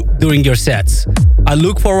comes through during your sets. I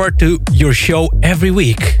look forward to your show every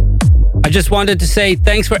week. I just wanted to say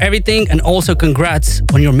thanks for everything and also congrats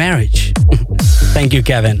on your marriage. Thank you,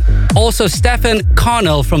 Kevin. Also, Stefan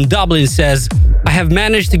Connell from Dublin says, I have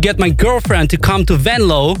managed to get my girlfriend to come to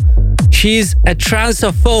Venlo. She's a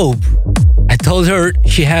transphobe. I told her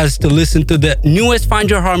she has to listen to the newest Find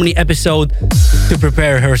Your Harmony episode to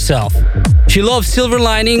prepare herself. She loves Silver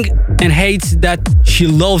Lining and hates that she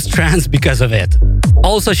loves trance because of it.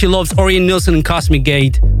 Also, she loves Orion Nilsson and Cosmic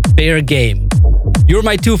Gate. Fair game. You're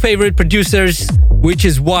my two favorite producers, which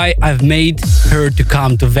is why I've made her to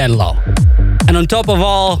come to Venlo. And on top of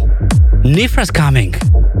all, Nifra's coming.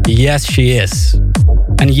 Yes, she is.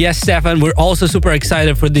 And yes, Stefan, we're also super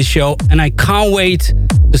excited for this show, and I can't wait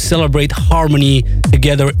to celebrate Harmony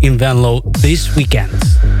together in Venlo this weekend.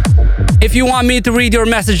 If you want me to read your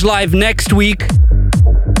message live next week,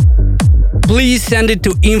 please send it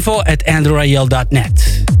to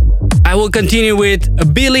info@andrewrayel.net. I will continue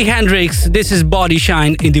with Billy Hendrix. This is Body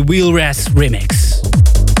Shine in the Wheel Rest remix.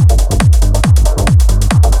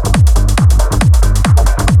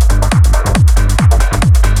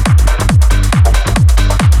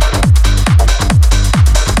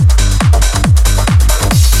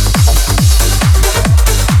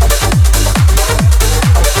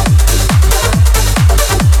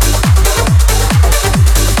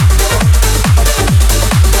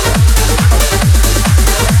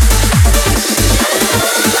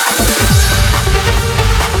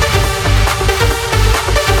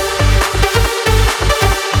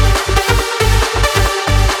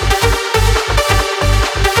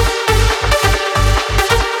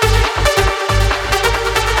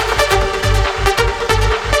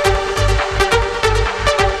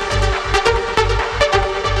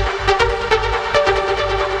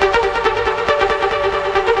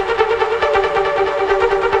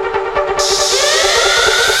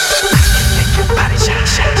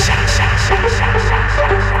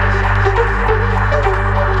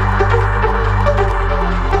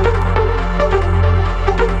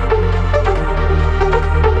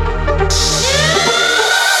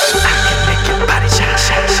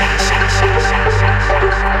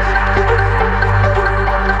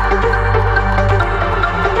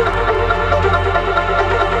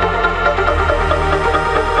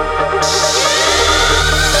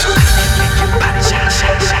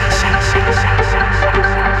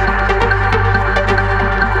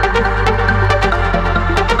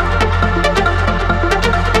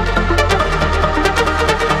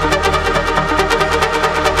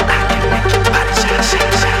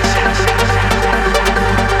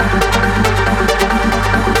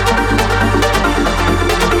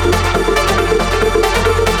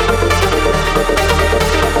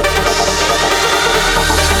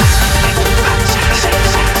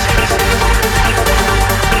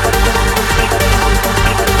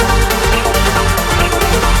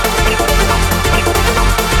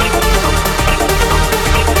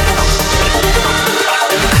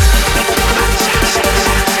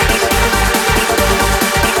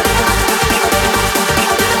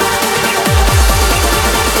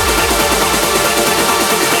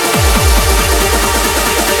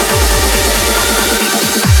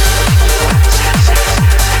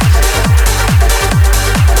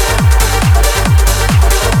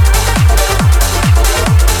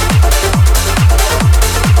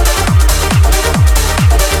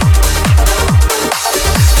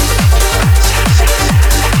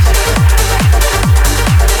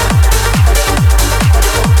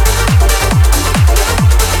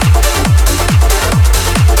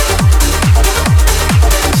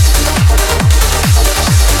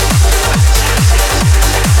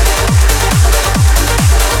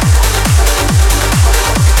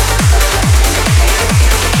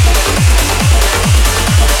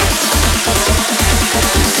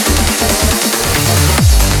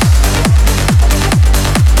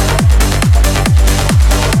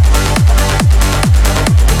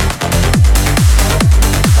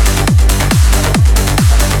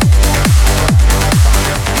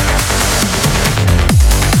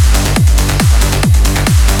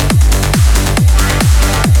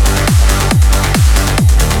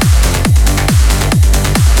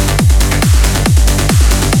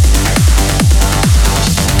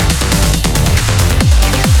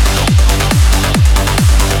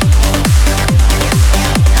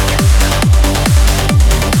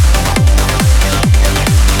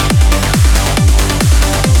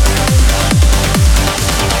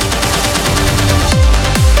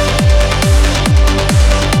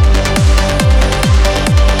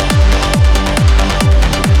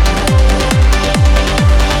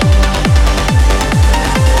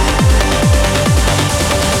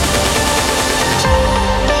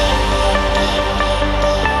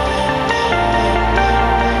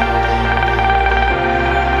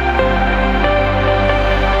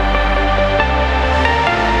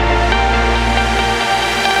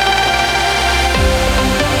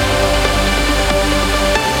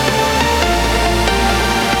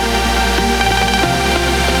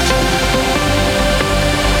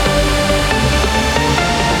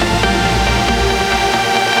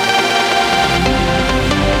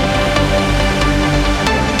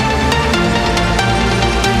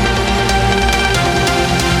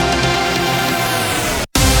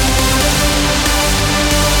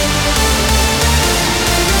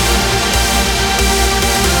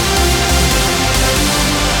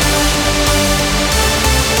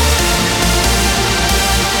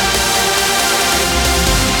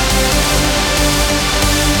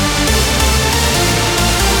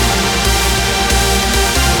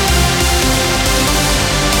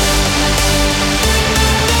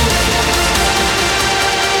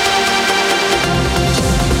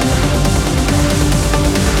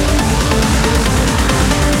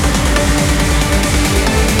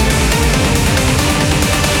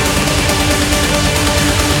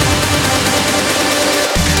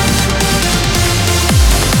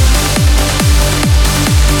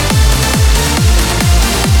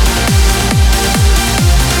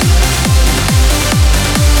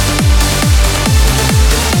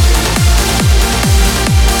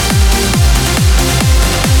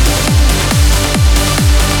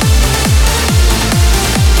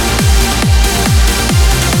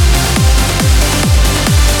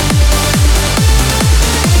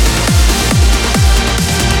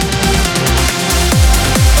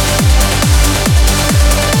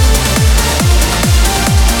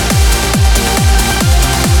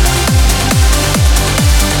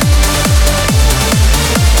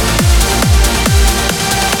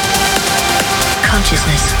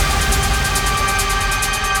 Consciousness.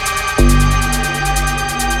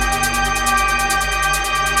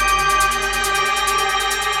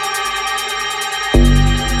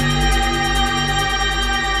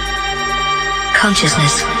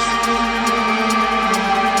 Consciousness.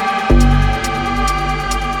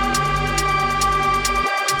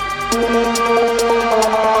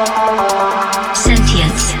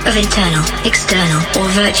 Sentience of internal, external, or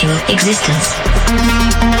virtual existence.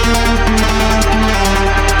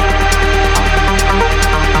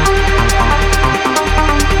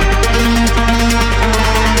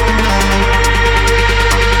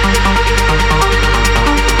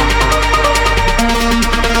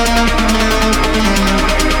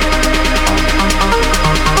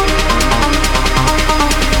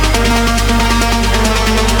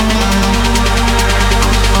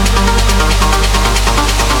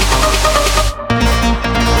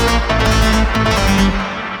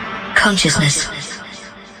 Consciousness.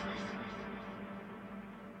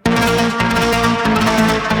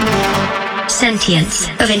 Sentience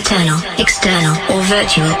of internal, external, or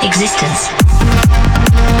virtual existence.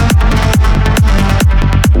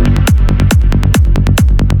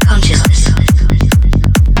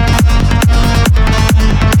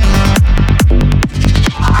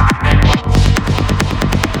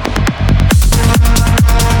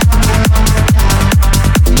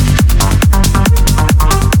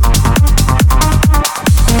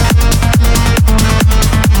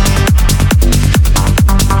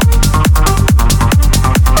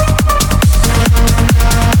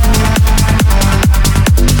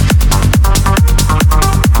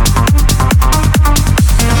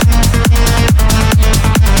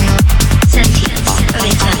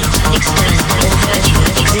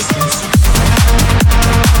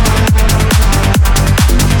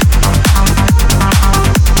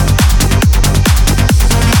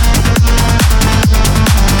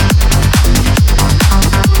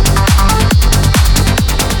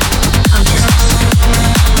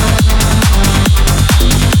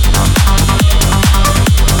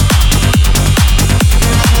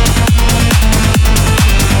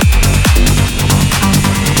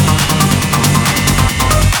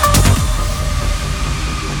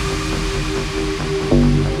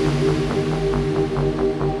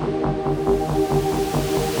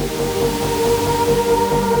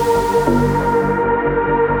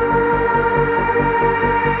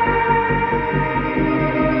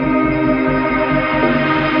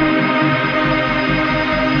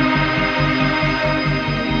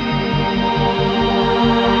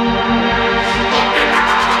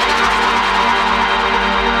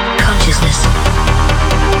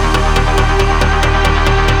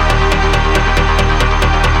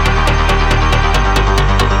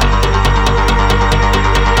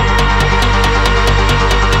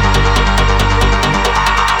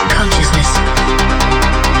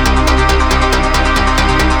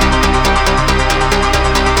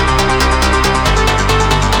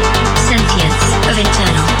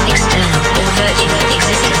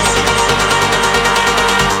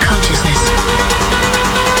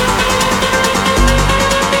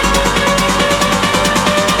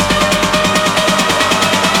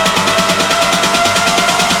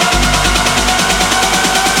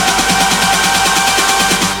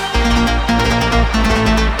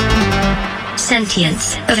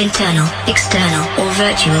 Sentience of internal, external, or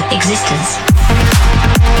virtual existence.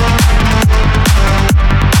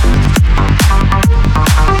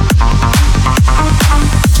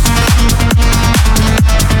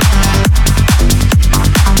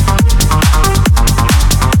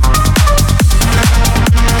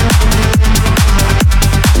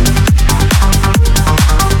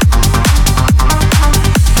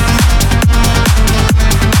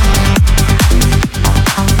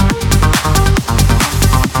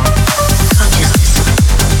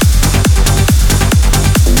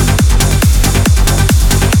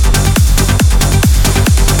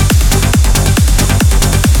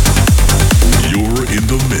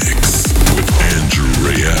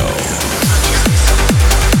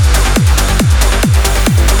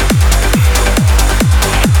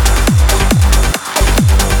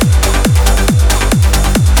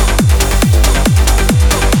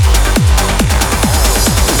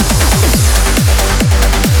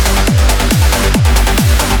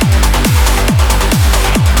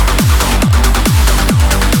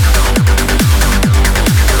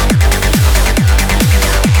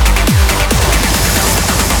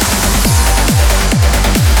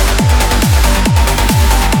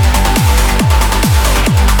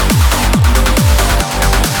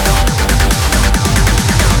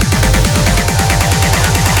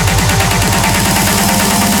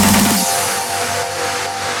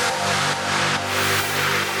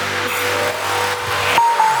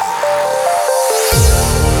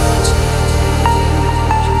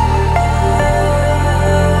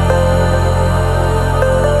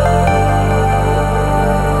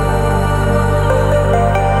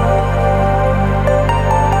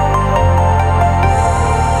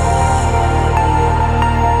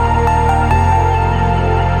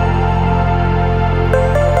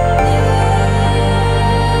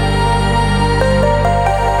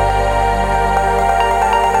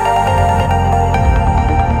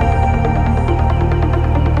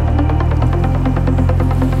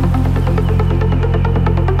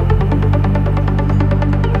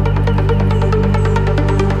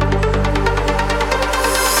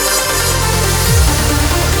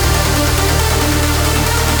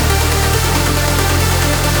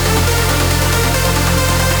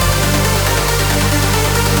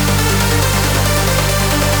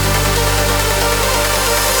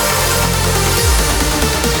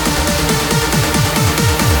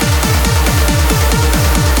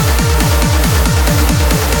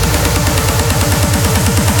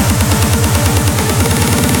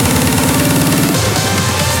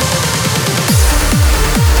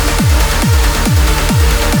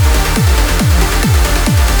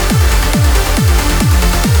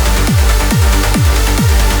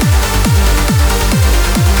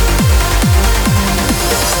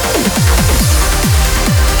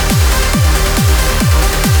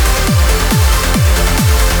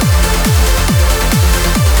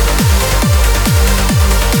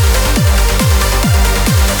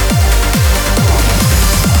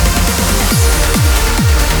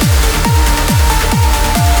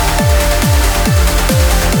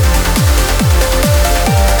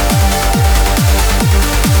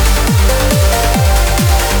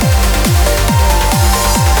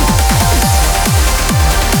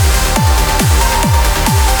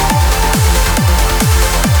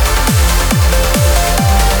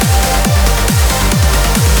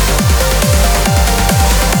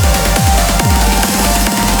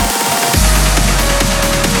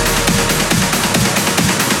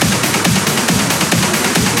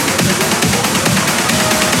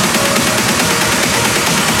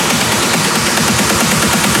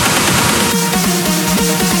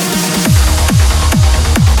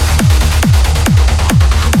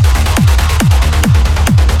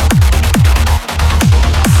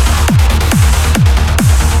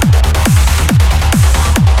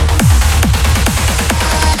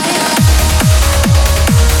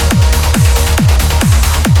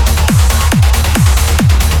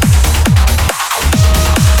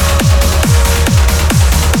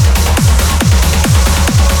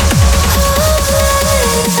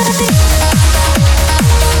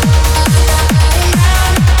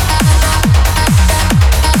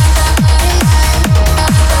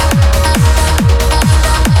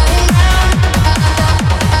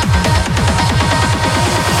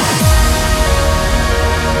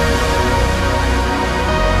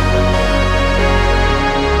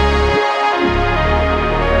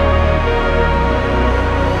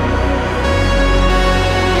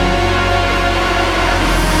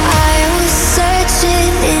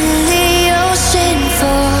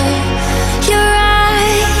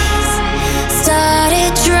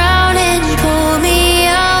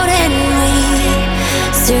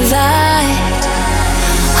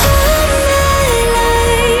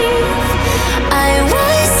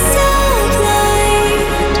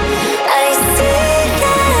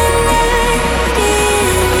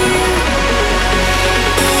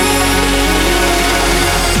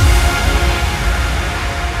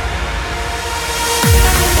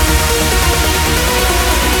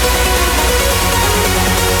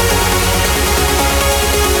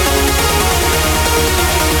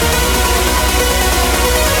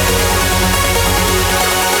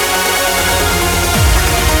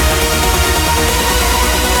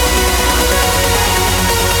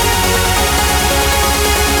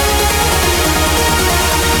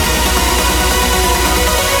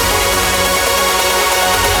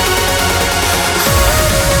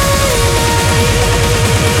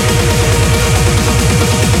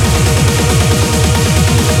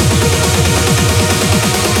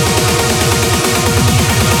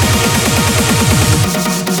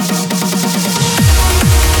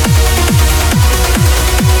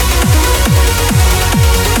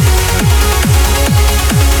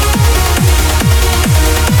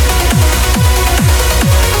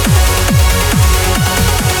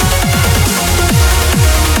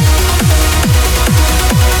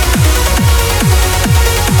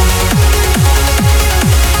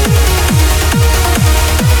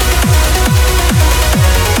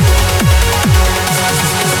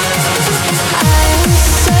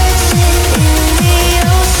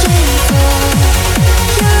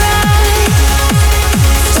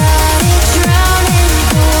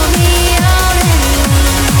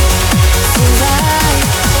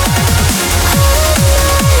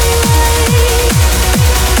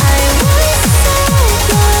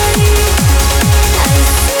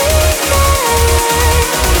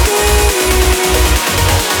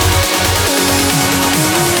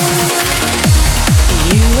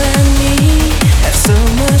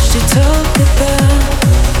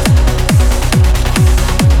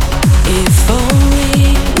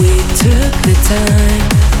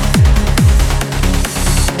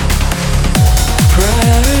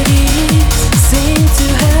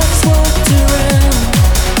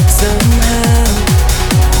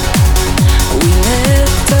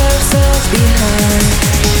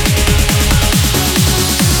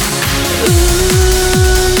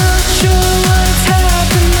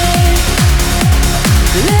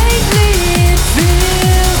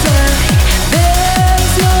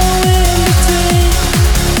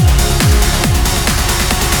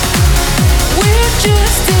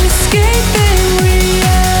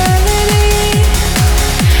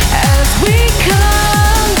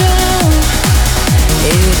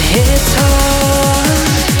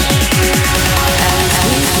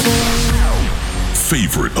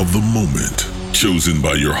 of the moment, chosen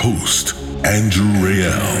by your host, Andrew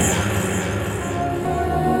Rayel.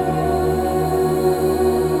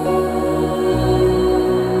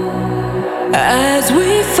 As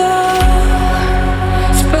we fall,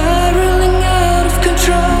 spiraling out of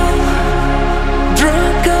control,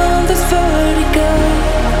 drunk on this vertigo,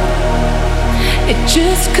 it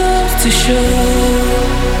just goes to show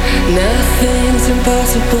nothing's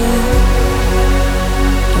impossible.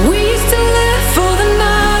 We used to live for the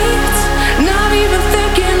night, not even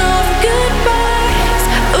thinking of goodbyes.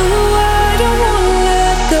 Ooh, I don't wanna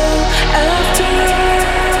let go after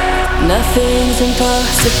all. Nothing's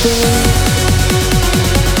impossible.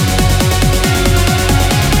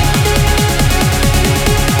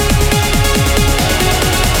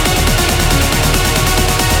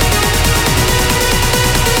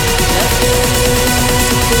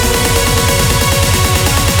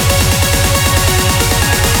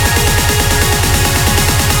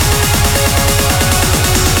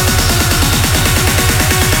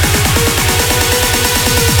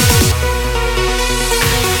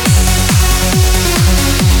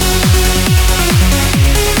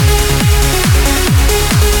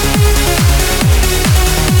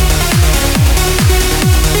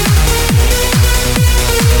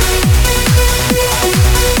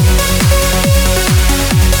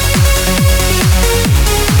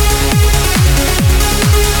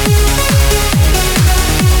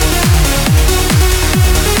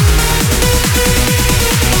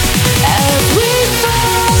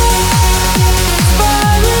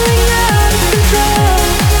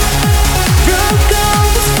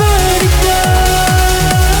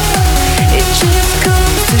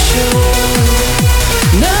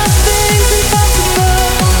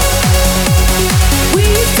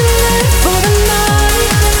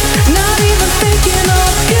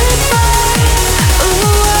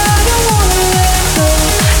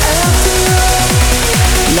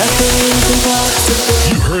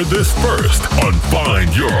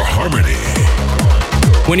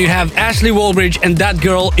 When you have Ashley Wallbridge and That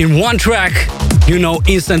Girl in one track, you know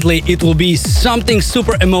instantly it will be something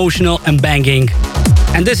super emotional and banging.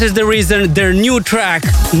 And this is the reason their new track,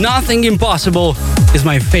 Nothing Impossible, is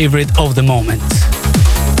my favorite of the moment.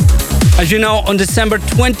 As you know, on December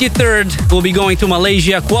 23rd, we'll be going to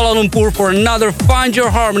Malaysia, Kuala Lumpur for another Find Your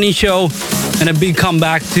Harmony show and a big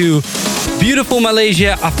comeback to beautiful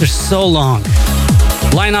Malaysia after so long.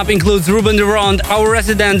 Lineup includes Ruben de Ronde, our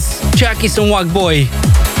residents, Chucky Sonwag Boy,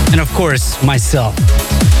 and of course, myself.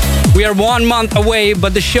 We are 1 month away,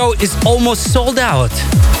 but the show is almost sold out,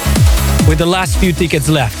 with the last few tickets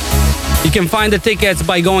left. You can find the tickets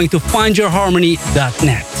by going to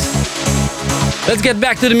findyourharmony.net. Let's get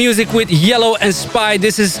back to the music with Yellow and Spy.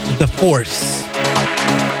 This is The Force.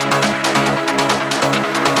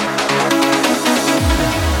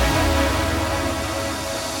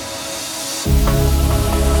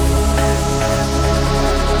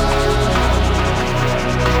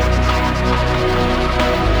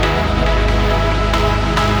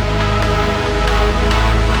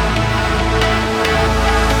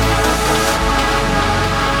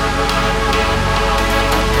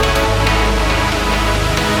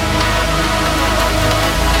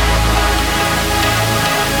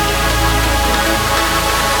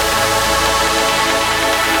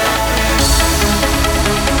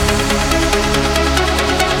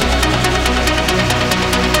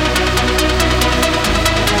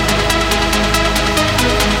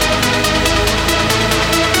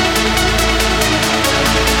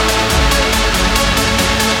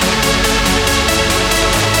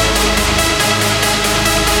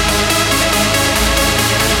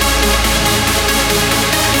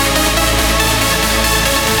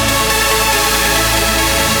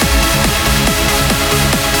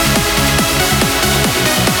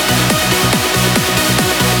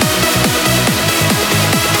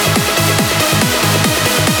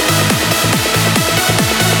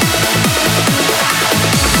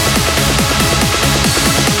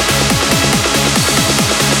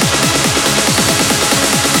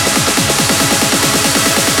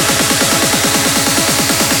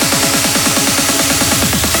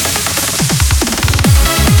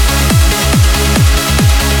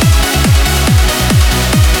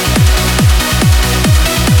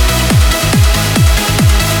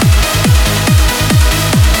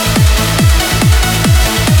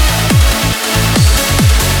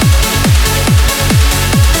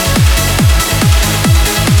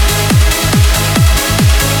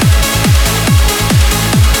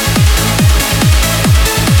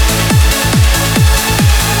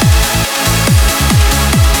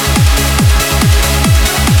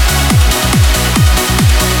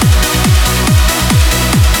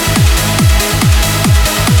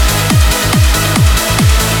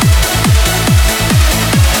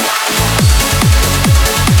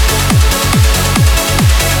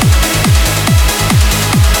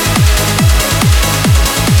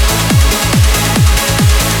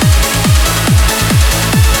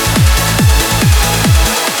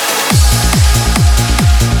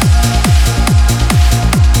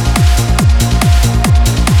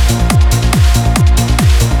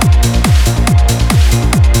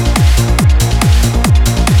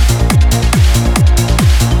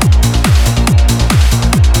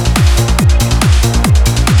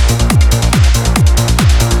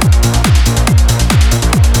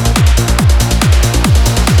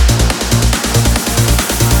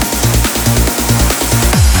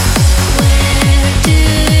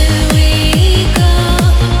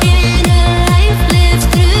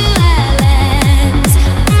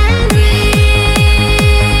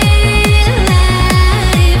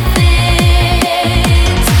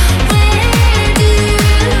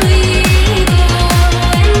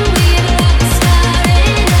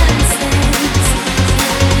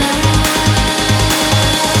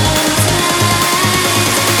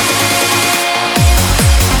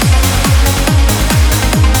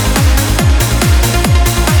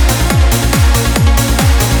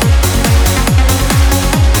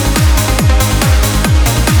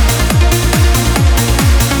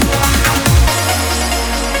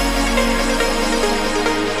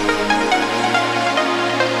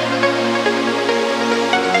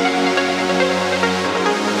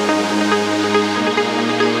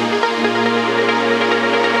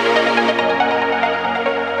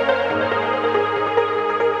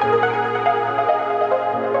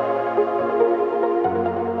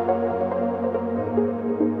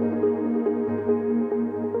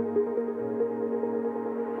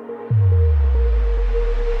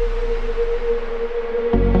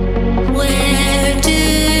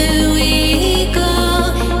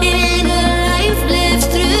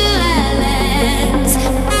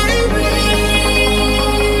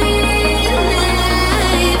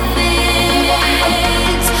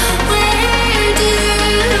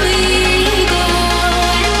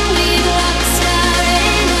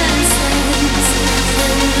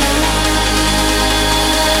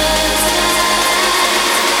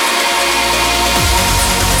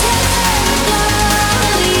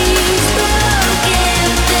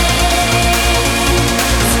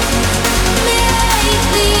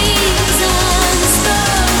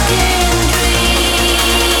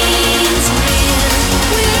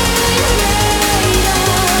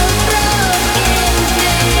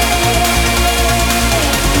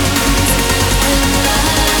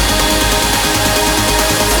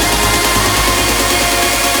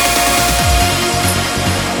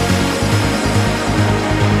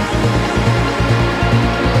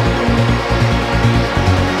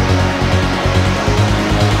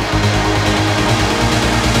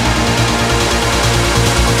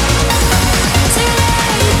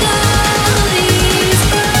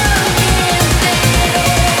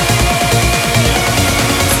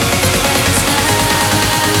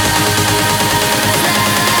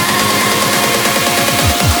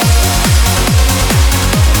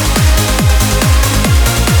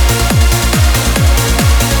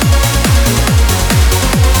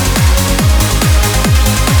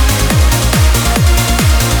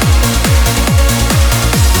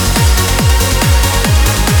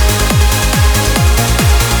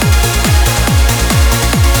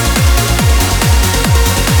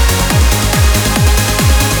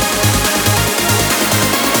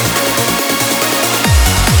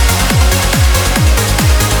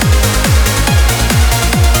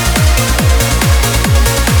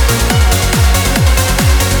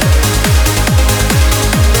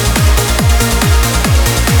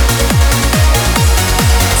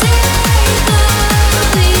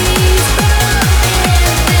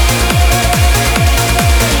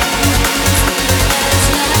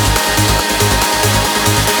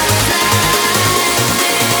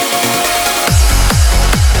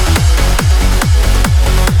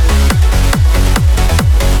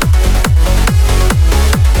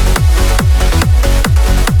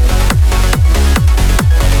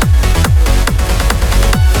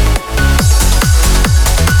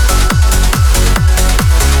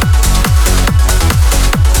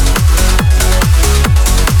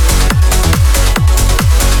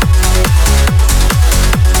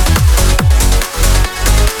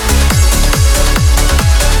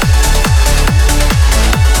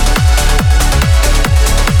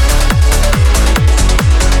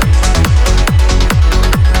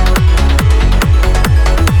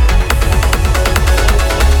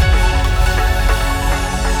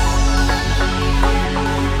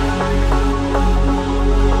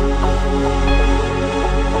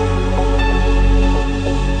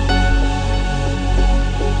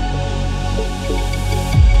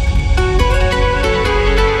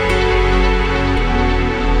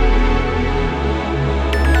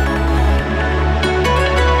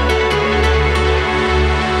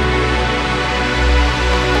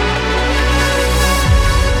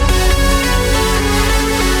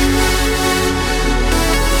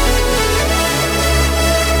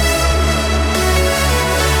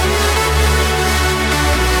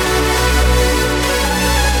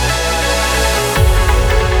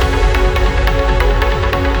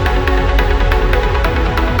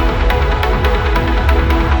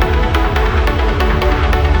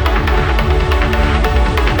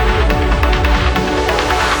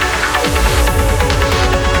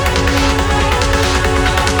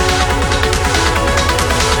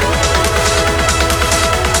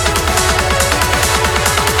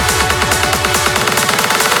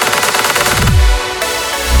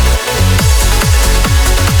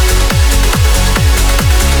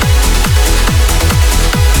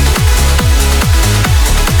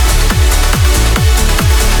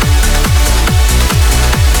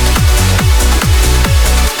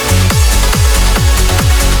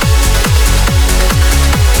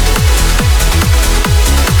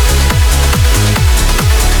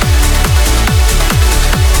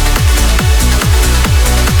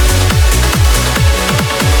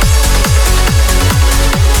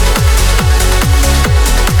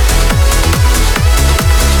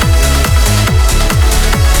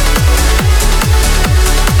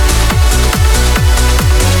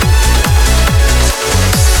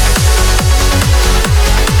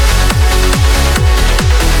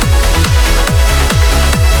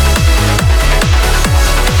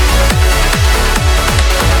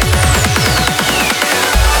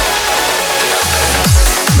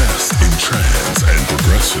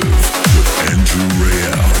 Massive with Andrew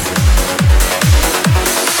Rayel.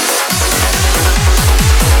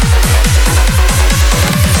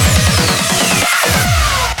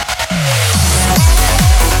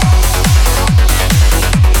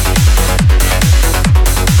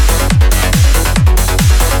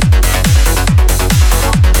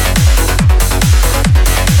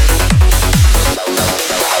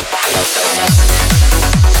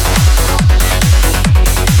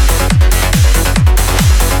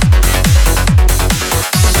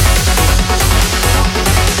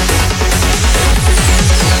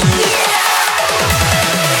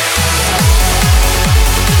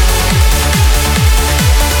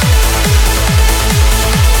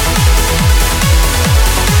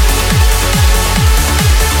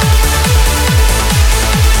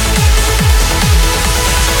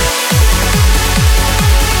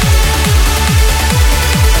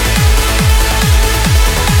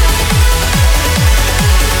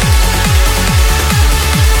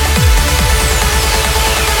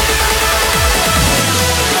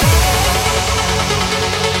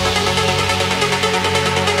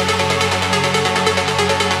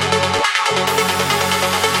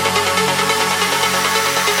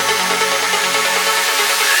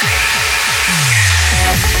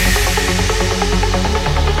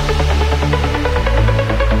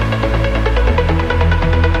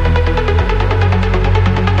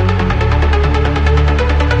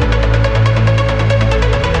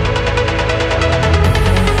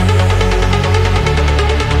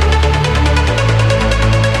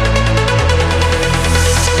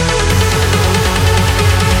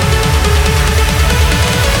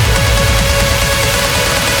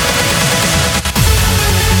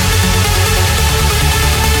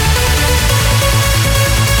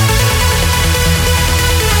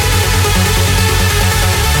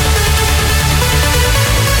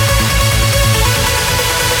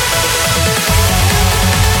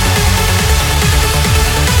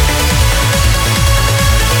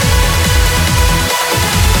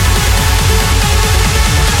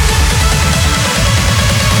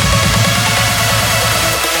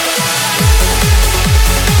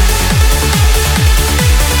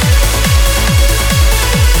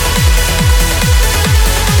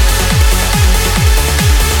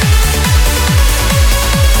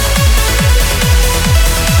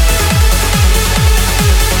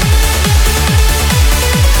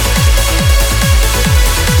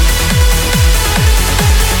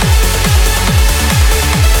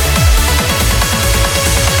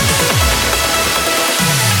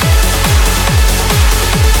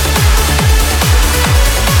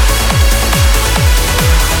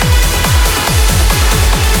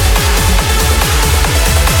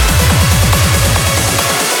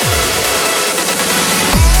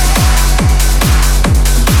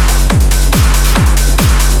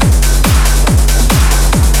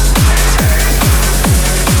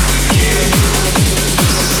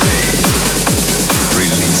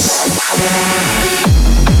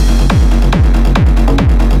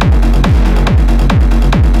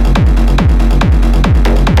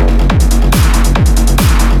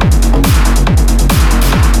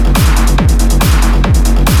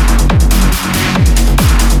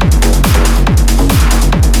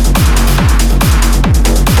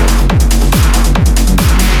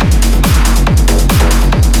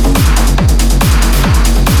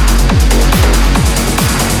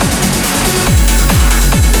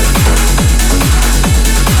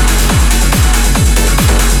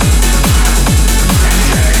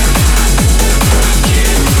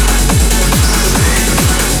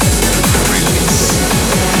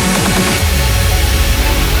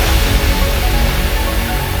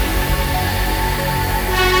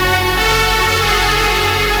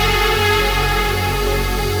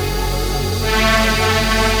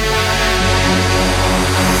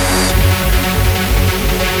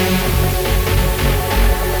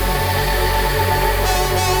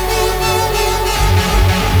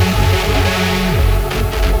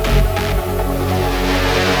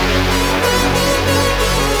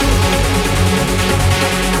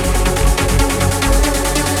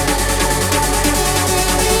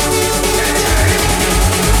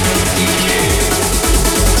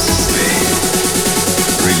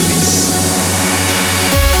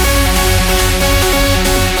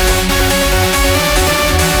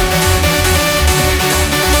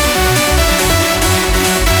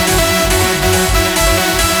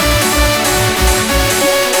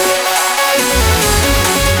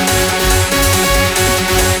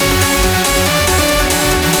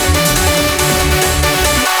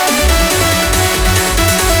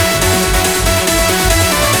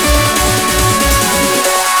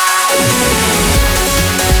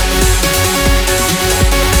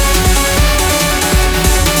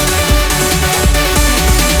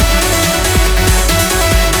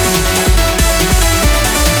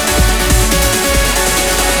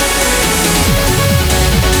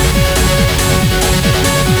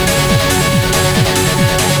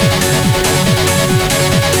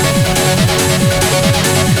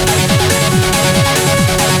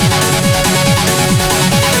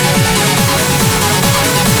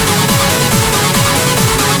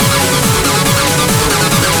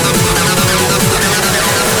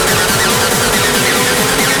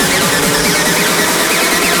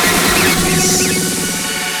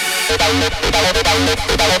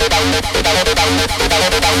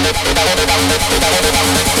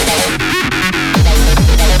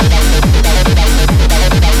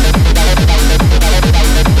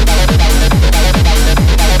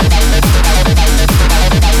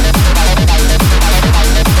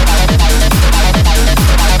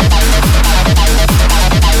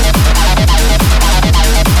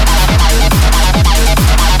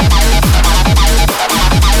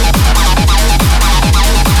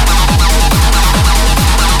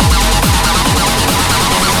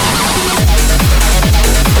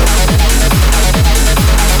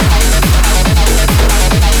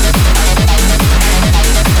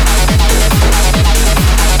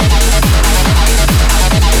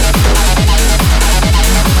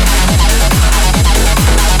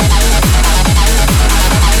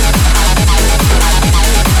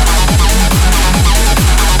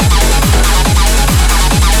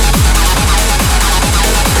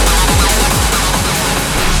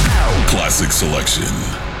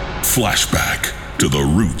 Flashback to the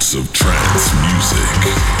roots of trance music.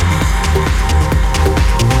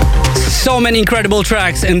 So many incredible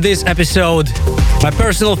tracks in this episode. My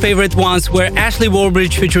personal favorite ones were Ashley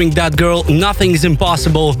Warbridge featuring That Girl, Nothing is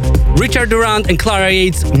Impossible, Richard Durant and Clara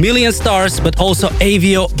Yates, Million Stars, but also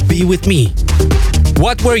Avio, Be With Me.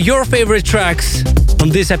 What were your favorite tracks from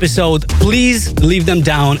this episode? Please leave them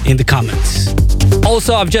down in the comments.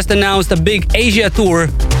 Also, I've just announced a big Asia tour,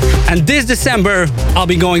 and this December I'll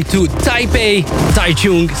be going to Taipei,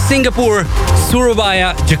 Taichung, Singapore,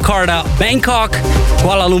 Surabaya, Jakarta, Bangkok,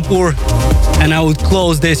 Kuala Lumpur, and I would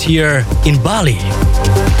close this year in Bali.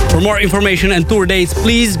 For more information and tour dates,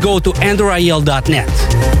 please go to andrewrayel.net.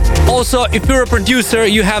 Also, if you're a producer,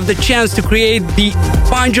 you have the chance to create the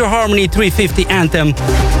Find Your Harmony 350 anthem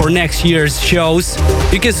for next year's shows.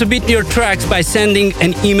 You can submit your tracks by sending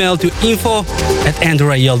an email to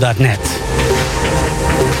info@andrewrayel.net.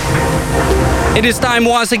 It is time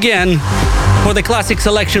once again for the classic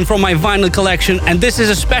selection from my vinyl collection, and this is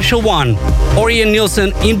a special one, Orjan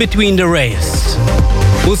Nilsen, In Between the Rays.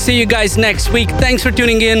 We'll see you guys next week. Thanks for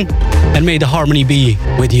tuning in, and may the harmony be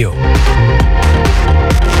with you.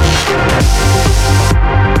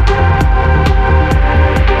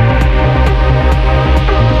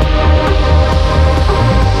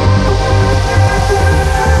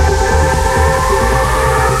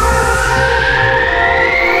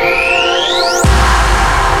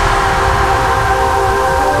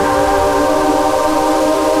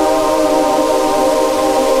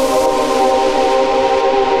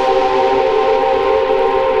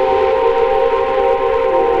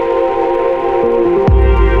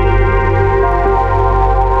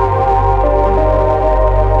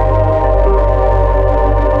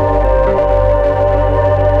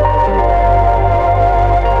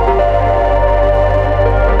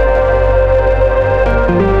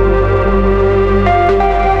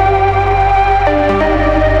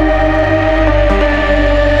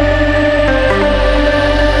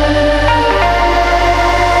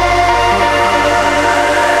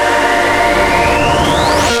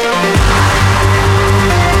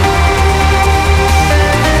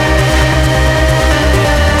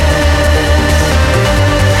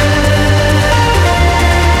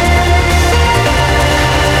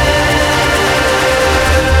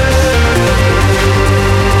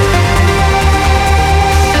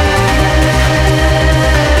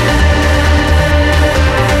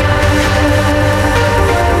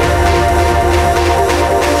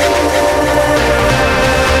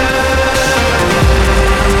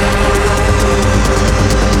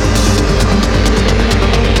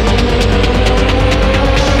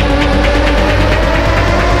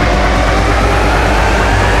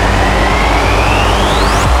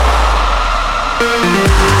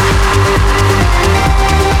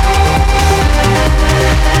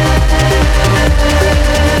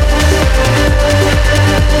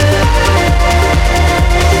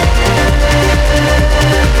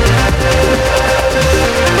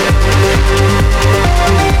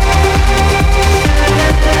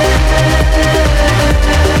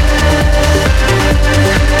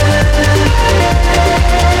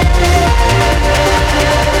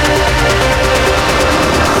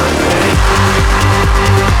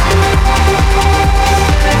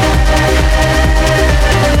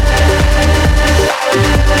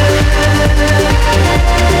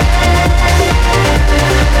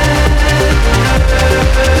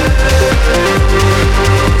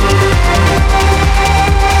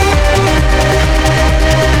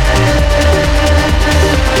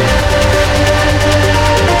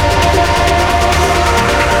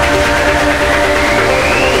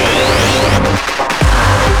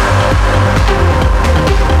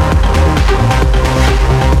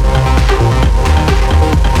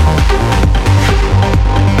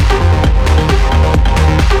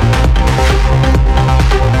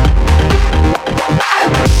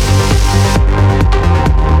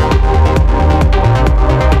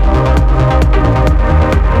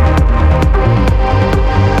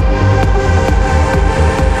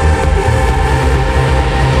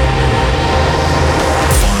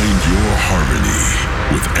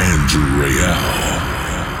 with Andrew Rayel.